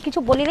যেগুলো আমি কিছু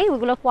বলি নাই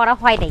ওইগুলো পরা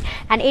হয় নাই।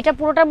 অ্যান্ড এটা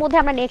পুরোটার মধ্যে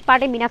আমরা নেক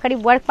পার্টে মিনাকারি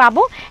ওয়ার্ক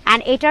পাবো।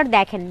 অ্যান্ড এটার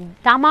দেখেন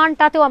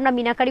দামানটাতেও আমরা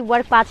মিনাকারি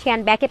ওয়ার্ক পাচ্ছি,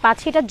 অ্যান্ড ব্যাকে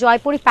পাচ্ছি। এটা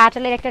জয়পুরি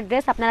প্যাটার্নের একটা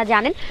ড্রেস, আপনারা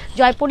জানেন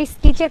জয়পুরি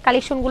স্টিচের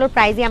কালেকশনগুলোর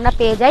প্রাইসে আমরা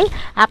পেয়ে যাই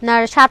আপনার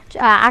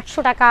 800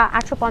 টাকা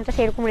 850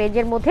 এরকম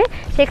রেঞ্জের মধ্যে।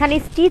 সেখানে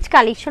স্টিচ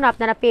কালেকশন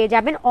আপনারা পেয়ে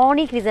যাবেন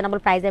অনেক রিজনেবল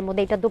প্রাইসের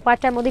মধ্যে। এটা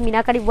দুপাট্টার মধ্যে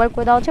মিনাকারি ওয়ার্ক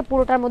করে দেওয়া হচ্ছে,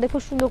 পুরোটার মধ্যে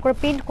খুব সুন্দর করে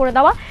প্রিন্ট করে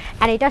দেওয়া।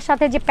 অ্যান্ড এটার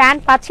সাথে যে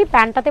প্যান্ট পাচ্ছি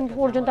প্যান্টটাতে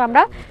পর্যন্ত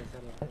আমরা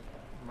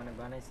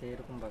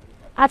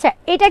আচ্ছা,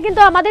 এটা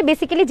কিন্তু আমাদের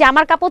বেসিক্যালি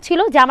জামার কাপড় ছিল,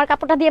 জামার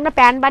কাপড়টা দিয়ে আমরা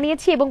প্যান্ট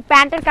বানিয়েছি এবং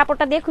প্যান্টের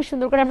কাপড়টা দিয়ে খুব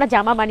সুন্দর করে আমরা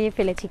জামা বানিয়ে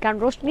ফেলেছি। কারণ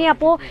রোশনি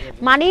আপু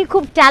মানেই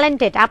খুব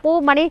ট্যালেন্টেড আপু,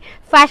 মানে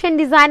ফ্যাশন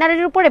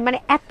ডিজাইনারের উপরে মানে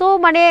এত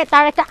মানে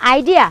তার একটা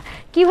আইডিয়া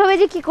কিভাবে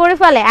যে কি করে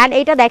ফেলে। অ্যান্ড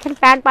এটা দেখেন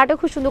প্যান্ট পার্টে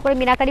খুব সুন্দর করে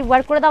মিনাকারি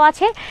ওয়ার্ক করে দেওয়া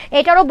আছে।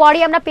 এটারও বডি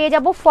আমরা পেয়ে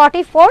যাব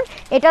 44,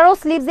 এটারও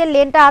স্লিভসের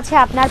লেন্থটা আছে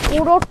আপনার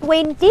পুরো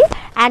 20,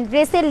 অ্যান্ড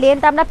ড্রেসের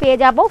লেন্থ আমরা পেয়ে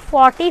যাব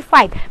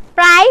 45।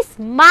 প্রাইস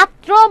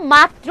মাত্র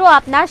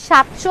আপনার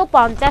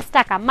 750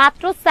 টাকা,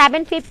 মাত্র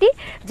 750।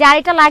 যার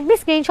এটা লাগবে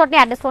স্ক্রিনশট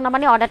নিয়ে অ্যাড্রেস ফোন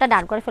নাম্বার নিয়ে অর্ডারটা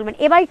ডান করে ফেলবেন।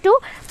 এবার একটু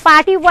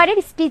পার্টি ওয়ারের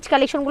স্টিচ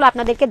কালেকশনগুলো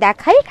আপনাদেরকে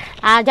দেখাই।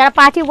 যারা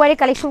পার্টি ওয়ারের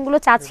কালেকশনগুলো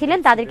চাচ্ছিলেন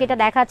তাদেরকে এটা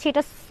দেখাচ্ছি।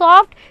 এটা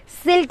সফট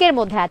সিল্কের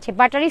মধ্যে আছে,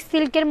 বাটারি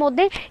সিল্কের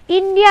মধ্যে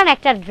ইন্ডিয়ান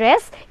একটা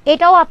ড্রেস।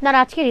 এটাও আপনারা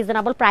আজকে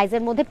রিজনেবল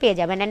প্রাইসের মধ্যে পেয়ে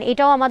যাবেন। অ্যান্ড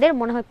এটাও আমাদের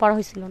মনে হয় পড়া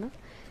হয়েছিল না,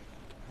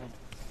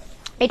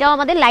 এটাও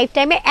আমাদের লাইফ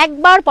টাইমে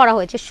একবার পরা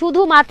হয়েছে,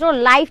 শুধুমাত্র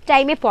লাইফ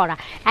টাইমে পরা।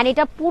 অ্যান্ড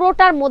এটা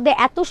পুরোটার মধ্যে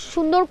এত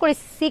সুন্দর করে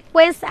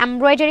সিকোয়েন্স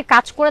এমব্রয়ডারি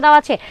কাজ করে দেওয়া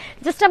আছে।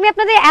 জাস্ট আমি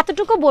আপনাদের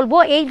এতটুকু বলবো,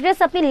 এই ড্রেস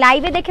আপনি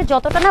লাইভে দেখে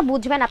যতটা না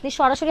বুঝবেন, আপনি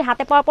সরাসরি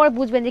হাতে পাওয়ার পরে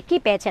বুঝবেন যে কি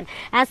পেয়েছেন।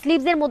 অ্যান্ড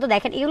স্লিভসের মধ্যে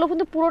দেখেন এগুলো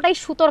কিন্তু পুরোটাই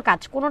সুতোর কাজ,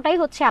 কোনোটাই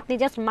হচ্ছে আপনি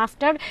জাস্ট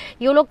মাস্টার্ড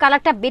ইয়েলো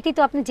কালারটা ব্যতীত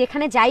আপনি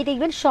যেখানে যাই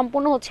দেখবেন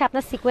সম্পূর্ণ হচ্ছে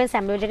আপনার সিকোয়েন্স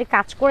এমব্রয়ডারি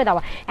কাজ করে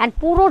দেওয়া। অ্যান্ড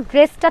পুরো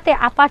ড্রেসটাতে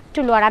আপার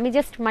টু লোয়ার আমি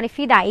জাস্ট মানে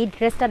ফিদা এই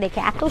ড্রেসটা দেখে,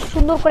 এত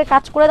সুন্দর করে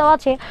কাজ করে দেওয়া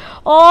আছে।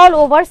 All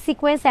over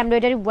sequence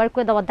embroidery work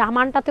করে দেওয়া,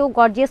 দামানটাতেও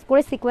গর্জিয়াস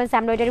করে সিকোয়েন্স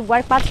এমব্রয়ডারি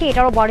ওয়ার্ক পাচ্ছি।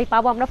 এটারও বডি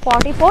পাবো আমরা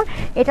 44,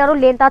 এটারও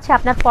লেন্থ আছে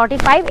আপনার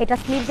 45। এটা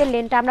স্লিভসের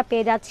লেন্থটা আমরা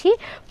পেয়ে যাচ্ছি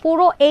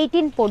পুরো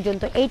 18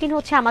 পর্যন্ত, 18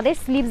 হচ্ছে আমাদের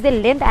স্লিভসের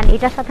লেন্থ। অ্যান্ড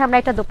এটার সাথে আমরা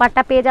একটা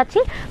দোপাট্টা পেয়ে যাচ্ছি,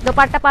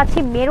 দোপাট্টা পাচ্ছি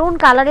মেরুন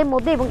কালারের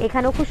মধ্যে এবং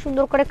এখানেও খুব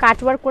সুন্দর করে কাট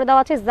ওয়ার্ক করে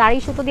দেওয়া আছে, জারি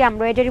সুতো দিয়ে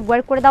এমব্রয়ডারি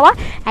ওয়ার্ক করে দেওয়া।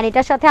 অ্যান্ড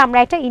এটার সাথে আমরা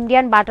একটা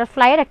ইন্ডিয়ান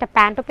বাটারফ্লাইয়ের একটা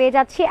প্যান্টও পেয়ে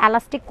যাচ্ছি,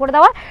 এলাস্টিক করে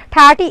দেওয়া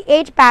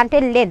 38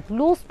 প্যান্টের লেন্থ,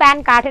 লুজ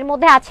প্যান্ট কাটের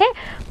মধ্যে আছে।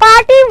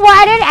 পার্টি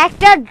ওয়্যারের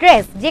একটা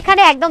ড্রেস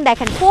যেখানে একদম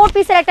দেখেন 4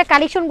 পিসের একটা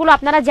কালেকশনগুলো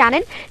আপনারা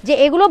জানেন যে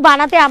এগুলো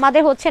বানাতে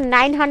আমাদের হচ্ছে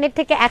 900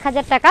 থেকে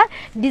 1000 টাকা,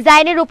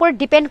 ডিজাইনের উপর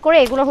ডিপেন্ড করে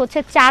এগুলো হচ্ছে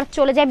চার্জ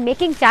চলে যায়,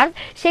 মেকিং চার্জ।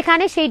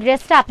 সেখানে সেই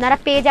ড্রেসটা আপনারা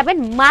পেয়ে যাবেন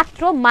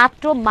মাত্র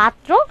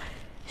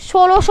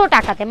 1600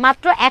 টাকাতে,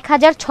 মাত্র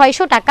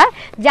 1600 টাকা।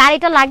 যার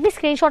এটা লাগবে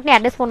স্ক্রিনশট নিয়ে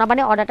অ্যাড্রেস ফোন নাম্বার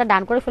নিয়ে অর্ডারটা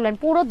ডান করে ফেলবেন।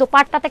 পুরো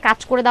দোপাট্টাতে কাজ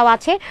করে দেওয়া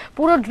আছে,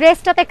 পুরো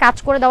ড্রেসটাতে কাজ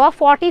করে দেওয়া,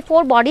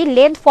 44 বডি,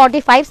 লেন্থ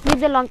 45,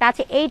 স্লিভসের লংটা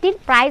আছে 18।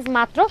 প্রাইস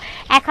মাত্র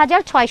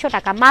 1600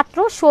 টাকা, মাত্র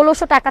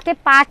 1600 টাকাতে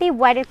পার্টি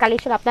ওয়্যারের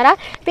কালেকশন আপনারা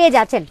পেয়ে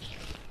যাচ্ছেন।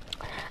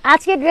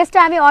 আজকে ড্রেসটা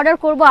আমি অর্ডার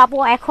করব আপু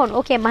এখন।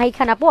 ওকে মাহি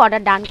খান আপু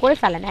অর্ডার ডান করে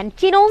ফেলেন। অ্যান্ড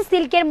চিনন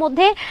সিল্কের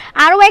মধ্যে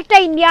আরও একটা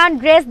ইন্ডিয়ান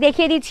ড্রেস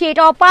দেখিয়ে দিচ্ছি,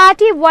 এটাও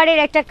পার্টি ওয়্যারের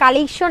একটা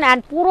কালেকশন।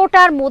 অ্যান্ড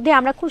পুরোটার মধ্যে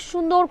আমরা খুব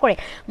সুন্দর করে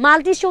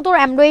মাল্টি সুতোর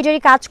এমব্রয়ডারি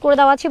কাজ করে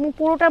দেওয়া আছে এবং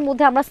পুরোটার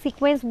মধ্যে আমরা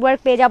সিকোয়েন্স ওয়ার্ক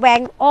পেয়ে যাবো,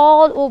 অ্যান্ড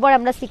অল ওভার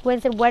আমরা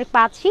সিকোয়েন্সের ওয়ার্ক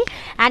পাচ্ছি।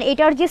 অ্যান্ড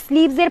এটার যে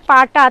স্লিভসের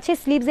পার্টটা আছে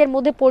স্লিভসের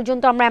মধ্যে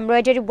পর্যন্ত আমরা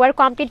এমব্রয়ডারি ওয়ার্ক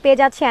কমপ্লিট পেয়ে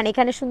যাচ্ছি। অ্যান্ড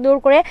এখানে সুন্দর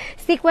করে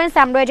সিকোয়েন্স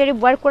এমব্রয়ডারি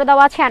ওয়ার্ক করে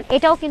দেওয়া আছে। অ্যান্ড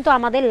এটাও কিন্তু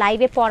আমাদের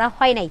লাইভে পরা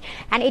হয় নাই।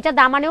 অ্যান্ড এটা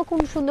দামানেও খুব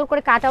সুন্দর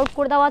করে কাট আউট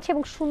করে দেওয়া আছে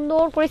এবং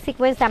সুন্দর করে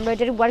সিকোয়েন্স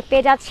এমব্রয়ডারি ওয়ার্ক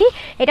পেয়ে যাচ্ছি।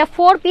 এটা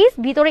 4 পিস,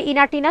 ভিতরে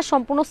ইনার টিনার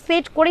সম্পূর্ণ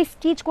সেট করে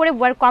স্টিচ করে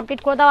ওয়ার্ক কমপ্লিট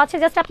করে দেওয়া আছে।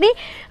 জাস্ট আপনি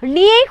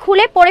নিয়েই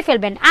খুলে পরে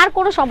ফেলবেন, আর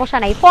কোনো সমস্যা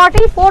নাই।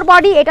 44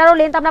 বডি, এটারও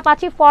লেন্থ আমরা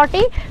পাচ্ছি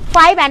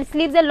 45 অ্যান্ড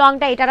স্লিভসের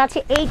লংটা এটার আছে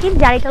 18।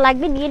 যার এটা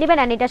লাগবে নিয়ে নেবেন।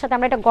 অ্যান্ড এটার সাথে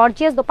আমরা একটা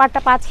গর্জিয়াস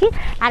দোপাট্টা পাচ্ছি।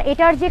 আর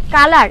এটার যে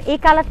কালার, এই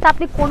কালারটা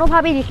আপনি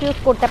কোনোভাবেই রিফিউজ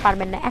করতে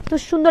পারবেন না, এত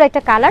সুন্দর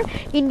একটা কালার।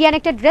 ইন্ডিয়ান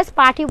একটা ড্রেস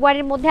পার্টি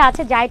ওয়্যারের মধ্যে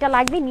আছে, যা এটা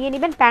লাগবে নিয়ে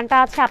নেবেন। প্যান্টটা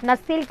আছে আপনার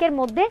সিল্কের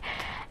মধ্যে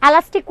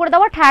এলাস্টিক করে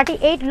দেওয়া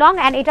 38 লং।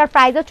 অ্যান্ড এটার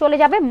প্রাইসও চলে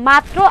যাবে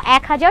মাত্র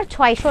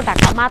 1600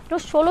 টাকা, মাত্র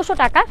 1600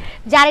 টাকা।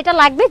 যার এটা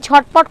লাগবে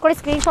ঝটপট করে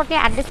স্ক্রিনশট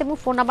নিয়ে অ্যাড্রেস এবং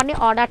ফোন নাম্বার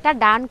নিয়ে অর্ডারটা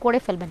ডান করে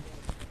ফেলবেন।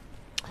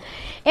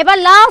 এবার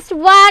লাস্ট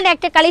ওয়ান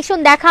একটা কালেকশন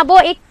দেখাবো,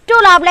 একটু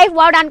লাভ লাইফ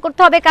ওয়াও ডান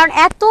করতে হবে কারণ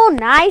এত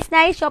নাইস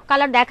নাইস সব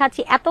কালার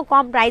দেখাচ্ছি এত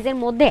কম প্রাইসের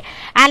মধ্যে।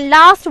 অ্যান্ড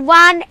লাস্ট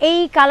ওয়ান এই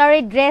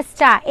কালারের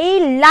ড্রেসটা, এই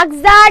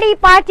লাক্সারি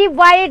পার্টি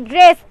ওয়্যারের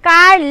ড্রেস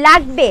কার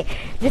লাগবে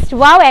জাস্ট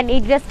ওয়াও। অ্যান্ড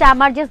এই ড্রেসটা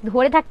আমার জাস্ট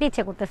ধরে থাকতে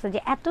ইচ্ছে করতেছে যে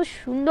এত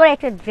সুন্দর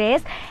একটা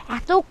ড্রেস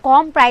এত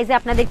কম প্রাইসে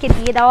আপনাদেরকে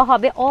দিয়ে দেওয়া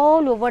হবে।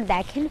 অল ওভার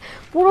দেখেন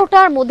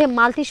পুরোটার মধ্যে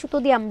মাল্টি সুতো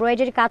দিয়ে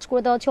এমব্রয়ডারি কাজ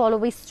করে দেওয়া হচ্ছে, অল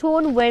ওভার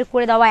স্টোন ওয়্যার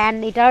করে দেওয়া। অ্যান্ড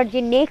এটার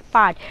যে নেক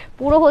পার্ট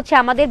পুরো হচ্ছে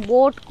আমাদের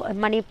বোর্ড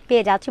মানে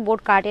পেয়ে যাচ্ছে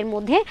বোর্ড কার্টের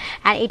মধ্যে।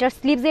 অ্যান্ড এটার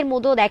স্লিভসের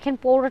মধ্যেও দেখেন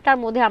পুরোটার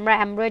মধ্যে আমরা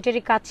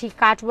এমব্রয়ডারি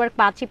কাট ওয়ার্ক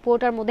পাচ্ছি,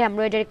 পুরোটার মধ্যে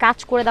এমব্রয়ডারি কাজ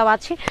করে দেওয়া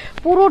আছে।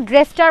 পুরো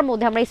ড্রেসটার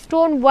মধ্যে আমরা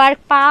স্টোন ওয়ার্ক,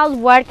 পাল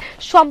ওয়ার্ক,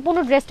 সম্পূর্ণ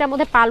ড্রেসটার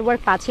মধ্যে পাল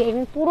ওয়ার্ক পাচ্ছি।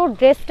 এবং পুরো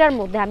ড্রেসটার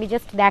মধ্যে আমি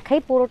জাস্ট দেখাই,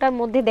 পুরোটার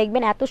মধ্যে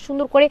দেখবেন এত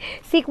সুন্দর করে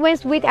সিকোয়েন্স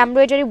উইথ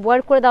এমব্রয়ডারি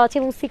ওয়ার্ক করে দেওয়া আছে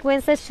এবং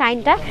সিকোয়েন্সের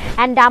শাইনটা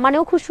অ্যান্ড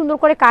দামানেও খুব সুন্দর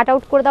করে কাট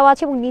আউট করে দেওয়া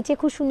আছে এবং নিচে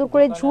খুব সুন্দর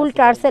করে ঝুল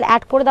টার্সেল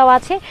অ্যাড করে দেওয়া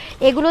আছে।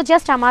 এগুলো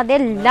জাস্ট আমাদের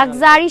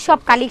লাক্সারি সব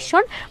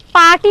কালেকশন,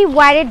 পার্টি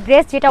ওয়্যারের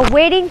ড্রেস, যেটা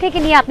ওয়েডিং থেকে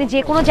নিয়ে আপনি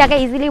যে কোনো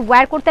জায়গায় ইজিলি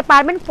ওয়্যার করতে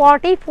পারবেন।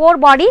 44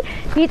 বডি,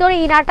 ভিতরে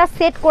ইনারটা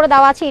সেট করে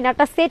দেওয়া আছে,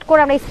 ইনারটা সেট করে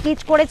আমরা স্টিচ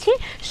করেছি।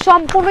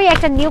 সম্পূর্ণই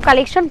একটা নিউ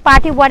কালেকশন,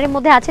 পার্টি ওয়্যারের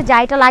মধ্যে আছে, যা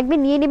এটা লাগবে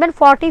নিয়ে নেবেন।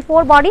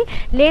 44 বডি,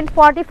 লেন্থ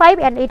 45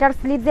 অ্যান্ড এটার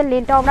স্লিভসের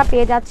লেন্থটাও আমরা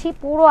পেয়ে যাচ্ছি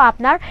পুরো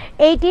আপনার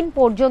 18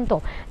 পর্যন্ত।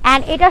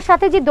 অ্যান্ড এটার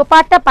সাথে যে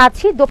দোপাট্টা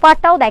পাচ্ছি,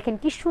 দোপাট্টাও দেখেন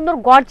কি সুন্দর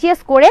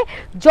গর্জিয়াস করে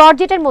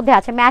জর্জেটের মধ্যে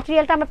আছে।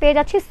 ম্যাটেরিয়ালটা আমরা পেয়ে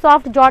যাচ্ছি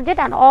soft georgette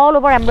and all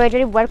over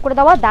embroidery work করে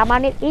দেওয়া।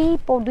 দামানের এই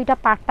দুইটা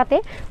পার্টটাতে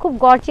খুব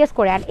গর্জিয়াস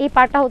করে, অ্যান্ড এই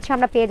পার্টটা হচ্ছে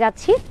আমরা পেয়ে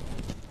যাচ্ছি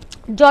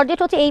জর্জেট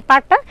হচ্ছে এই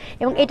পার্টটা,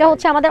 এবং এটা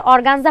হচ্ছে আমাদের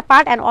অর্গানজা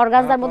পার্ট অ্যান্ড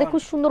অর্গানজার মধ্যে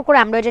খুব সুন্দর করে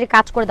এমব্রয়ডারি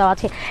কাজ করে দেওয়া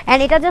আছে।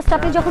 অ্যান্ড এটা জাস্ট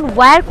আপনি যখন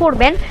ওয়্যার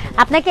করবেন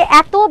আপনাকে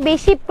এত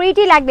বেশি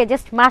প্রিটি লাগবে,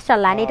 জাস্ট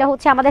মাশাআল্লাহ। এটা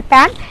হচ্ছে আমাদের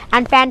প্যান্ট,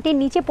 অ্যান্ড প্যান্টের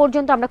নিচে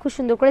পর্যন্ত আমরা খুব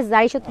সুন্দর করে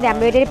জারি সুতো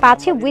এমব্রয়ডারি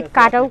পাচ্ছি উইথ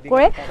কাট আউট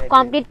করে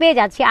কমপ্লিট পেয়ে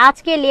যাচ্ছি।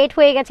 আজকে লেট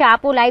হয়ে গেছে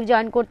আপু লাইভ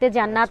জয়েন করতে,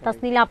 জান্নাত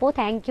তাসনিল আপু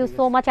থ্যাংক ইউ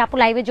সো মাচ আপু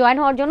লাইভে জয়েন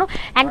হওয়ার জন্য।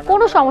 অ্যান্ড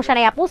কোনো সমস্যা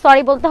নেই আপু,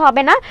 সরি বলতে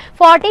হবে না।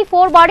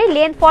 44 body,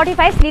 length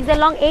 45, sleeves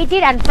long 80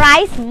 and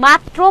price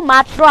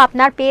মাত্র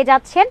আপনার পেয়ে যাচ্ছেন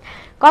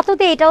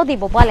কততে? এটাও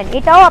দিব বলেন,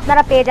 এটাও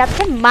আপনারা পেয়ে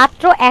যাচ্ছেন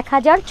মাত্র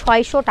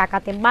 1600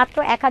 টাকাতে, মাত্র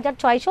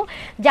 1600।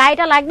 যা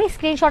এটা লাগবে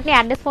স্ক্রিনশট নিয়ে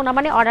অ্যাড্রেস ফোন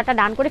নাম্বার নিয়ে অর্ডারটা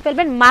ডান করে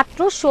ফেলবেন। মাত্র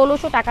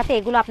 1600 টাকাতে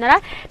এগুলো আপনারা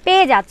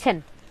পেয়ে যাচ্ছেন।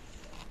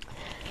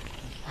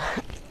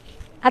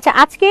 আচ্ছা,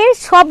 আজকে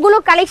সবগুলো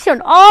কালেকশন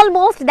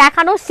অলমোস্ট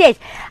দেখানো শেষ।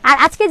 আর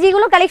আজকে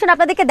যেগুলো কালেকশন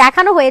আপনাদেরকে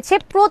দেখানো হয়েছে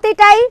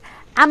প্রতিটাই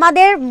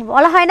আমাদের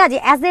বলা হয় না যে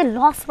অ্যাজ এ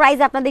লস প্রাইস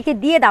আপনাদেরকে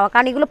দিয়ে দেওয়া,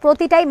 কারণ এগুলো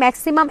প্রতিটাই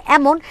ম্যাক্সিমাম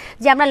এমন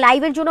যে আমরা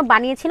লাইভের জন্য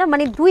বানিয়েছিলাম,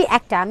 মানে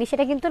একটা আমি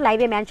সেটা কিন্তু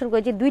লাইভে মেনশন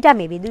করেছি,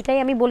 দুইটাই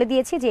আমি বলে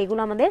দিয়েছি যে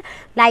এগুলো আমাদের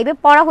লাইভে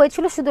পড়া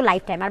হয়েছিল শুধু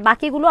লাইভ টাইম, আর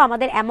বাকিগুলো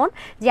আমাদের এমন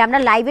যে আমরা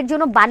লাইভের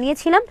জন্য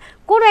বানিয়েছিলাম,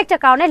 কোনো একটা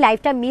কারণে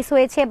লাইভটা মিস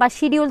হয়েছে বা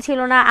শিডিউল ছিল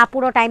না,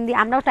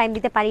 আমরাও টাইম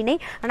দিতে পারি নাই।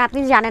 কারণ আপনি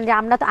জানেন যে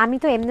আমি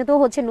তো এমনিতেও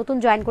হচ্ছে নতুন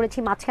জয়েন করেছি,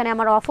 মাঝখানে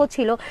আমার অফও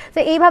ছিল, তো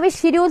এইভাবে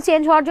শিডিউল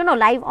চেঞ্জ হওয়ার জন্য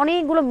লাইভ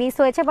অনেকগুলো মিস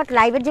হয়েছে, বাট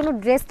লাইভের জন্য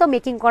ড্রেস তো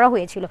মেকিং করা হয়েছিল।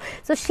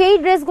 সো সেই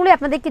ড্রেসগুলো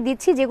আপনাদেরকে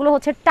দিচ্ছি যেগুলো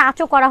হচ্ছে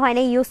টাচও করা হয়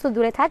না, ইউজ তো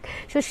দূরে থাক।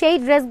 সো সেই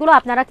ড্রেসগুলো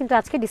আপনারা কিন্তু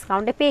আজকে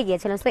ডিসকাউন্টে পেয়ে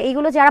গিয়েছিলেন। সো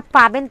এইগুলো যারা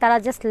পাবেন তারা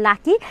জাস্ট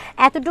লাকি,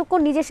 এতটুকু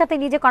নিজের সাথে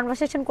নিজে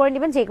কনভারসেশন করে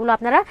নেবেন যেগুলো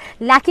আপনারা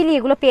লাকিলি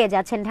এগুলো পেয়ে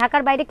যাচ্ছেন।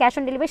 ঢাকার বাইরে ক্যাশ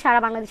অন ডেলিভারি, সারা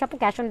বাংলাদেশ আপনি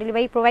ক্যাশ অন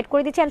ডেলিভারি প্রোভাইড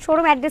করে দিচ্ছি। অ্যান্ড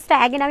শোরুম অ্যাড্রেসটা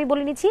অ্যাগেন আমি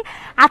বলে নিচ্ছি,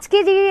 আজকে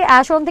যে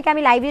শোরুম থেকে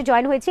আমি লাইভে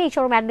জয়েন হয়েছি এই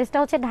শোরুম অ্যাড্রেসটা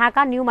হচ্ছে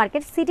Dhaka new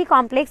market city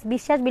complex,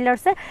 বিশ্বাস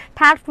বিল্ডার্সের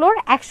 3rd floor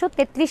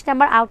 133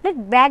 number outlet,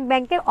 BRAC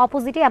ব্যাংকের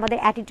অপোজিটে আমাদের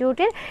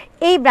অ্যাটিটিউডের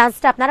এই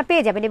ব্রাঞ্চটা আপনারা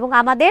পেয়ে যাবেন। এবং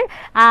আমাদের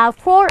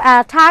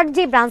থার্ড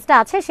যে ব্রাঞ্চটা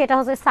আছে সেটা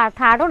হচ্ছে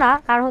থার্ডও না,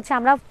 কারণ হচ্ছে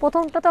আমরা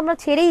প্রথমটা তো আমরা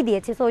ছেড়েই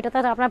দিয়েছি, সো ওইটা তো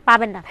আপনারা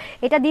পাবেন না,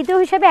 এটা দ্বিতীয়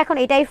হিসেবে এখন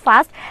এটাই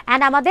ফার্স্ট।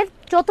 অ্যান্ড আমাদের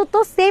চতুর্থ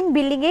সেম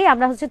বিল্ডিংয়েই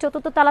আমরা হচ্ছে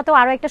চতুর্থ তলাতেও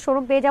আরও একটা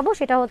শোরুম পেয়ে যাব,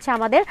 সেটা হচ্ছে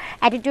আমাদের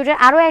অ্যাটিটিউডের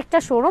আরও একটা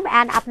শোরুম।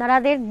 অ্যান্ড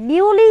আপনাদের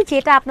নিউলি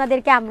যেটা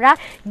আপনাদেরকে আমরা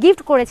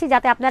গিফট করেছি,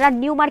 যাতে আপনারা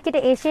নিউ মার্কেটে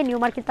এসে, নিউ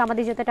মার্কেট তো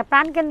আমাদের যেহেতু একটা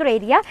প্রাণকেন্দ্র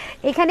এরিয়া,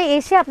 এখানে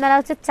এসে আপনারা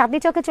হচ্ছে চাঁদনি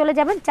চকে চলে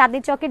যাবেন, চাঁদনি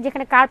চকের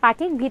যেখানে কার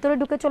পার্কিং ভিতরে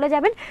ঢুকে চলে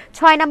যাবেন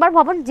 6 নম্বর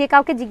ভবন, যে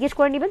কাউকে জিজ্ঞেস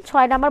করে নেবেন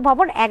 6 নম্বর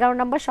ভবন 11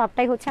 নম্বর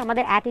শপটাই হচ্ছে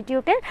আমাদের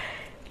অ্যাটিটিউডের,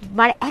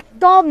 মানে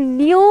একদম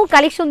নিউ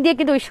কালেকশন দিয়ে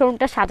কিন্তু ওই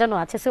শোরুমটা সাজানো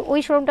আছে। সো ওই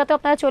শোরুমটাতে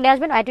আপনারা চলে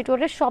আসবেন,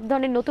 অ্যাটিটিউডের সব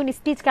ধরনের নতুন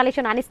স্টিচ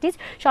কালেকশন, আনস্টিচ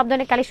সব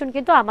ধরনের কালেকশন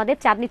কিন্তু আমাদের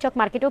চাঁদনি চক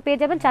মার্কেটেও পেয়ে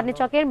যাবেন। চাঁদনি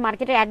চকের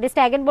মার্কেটের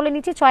অ্যাড্রেসটা অ্যাগেন বলে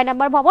নিচ্ছি, 6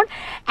 নম্বর ভবন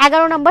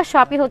 11 নম্বর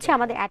শপই হচ্ছে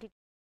আমাদের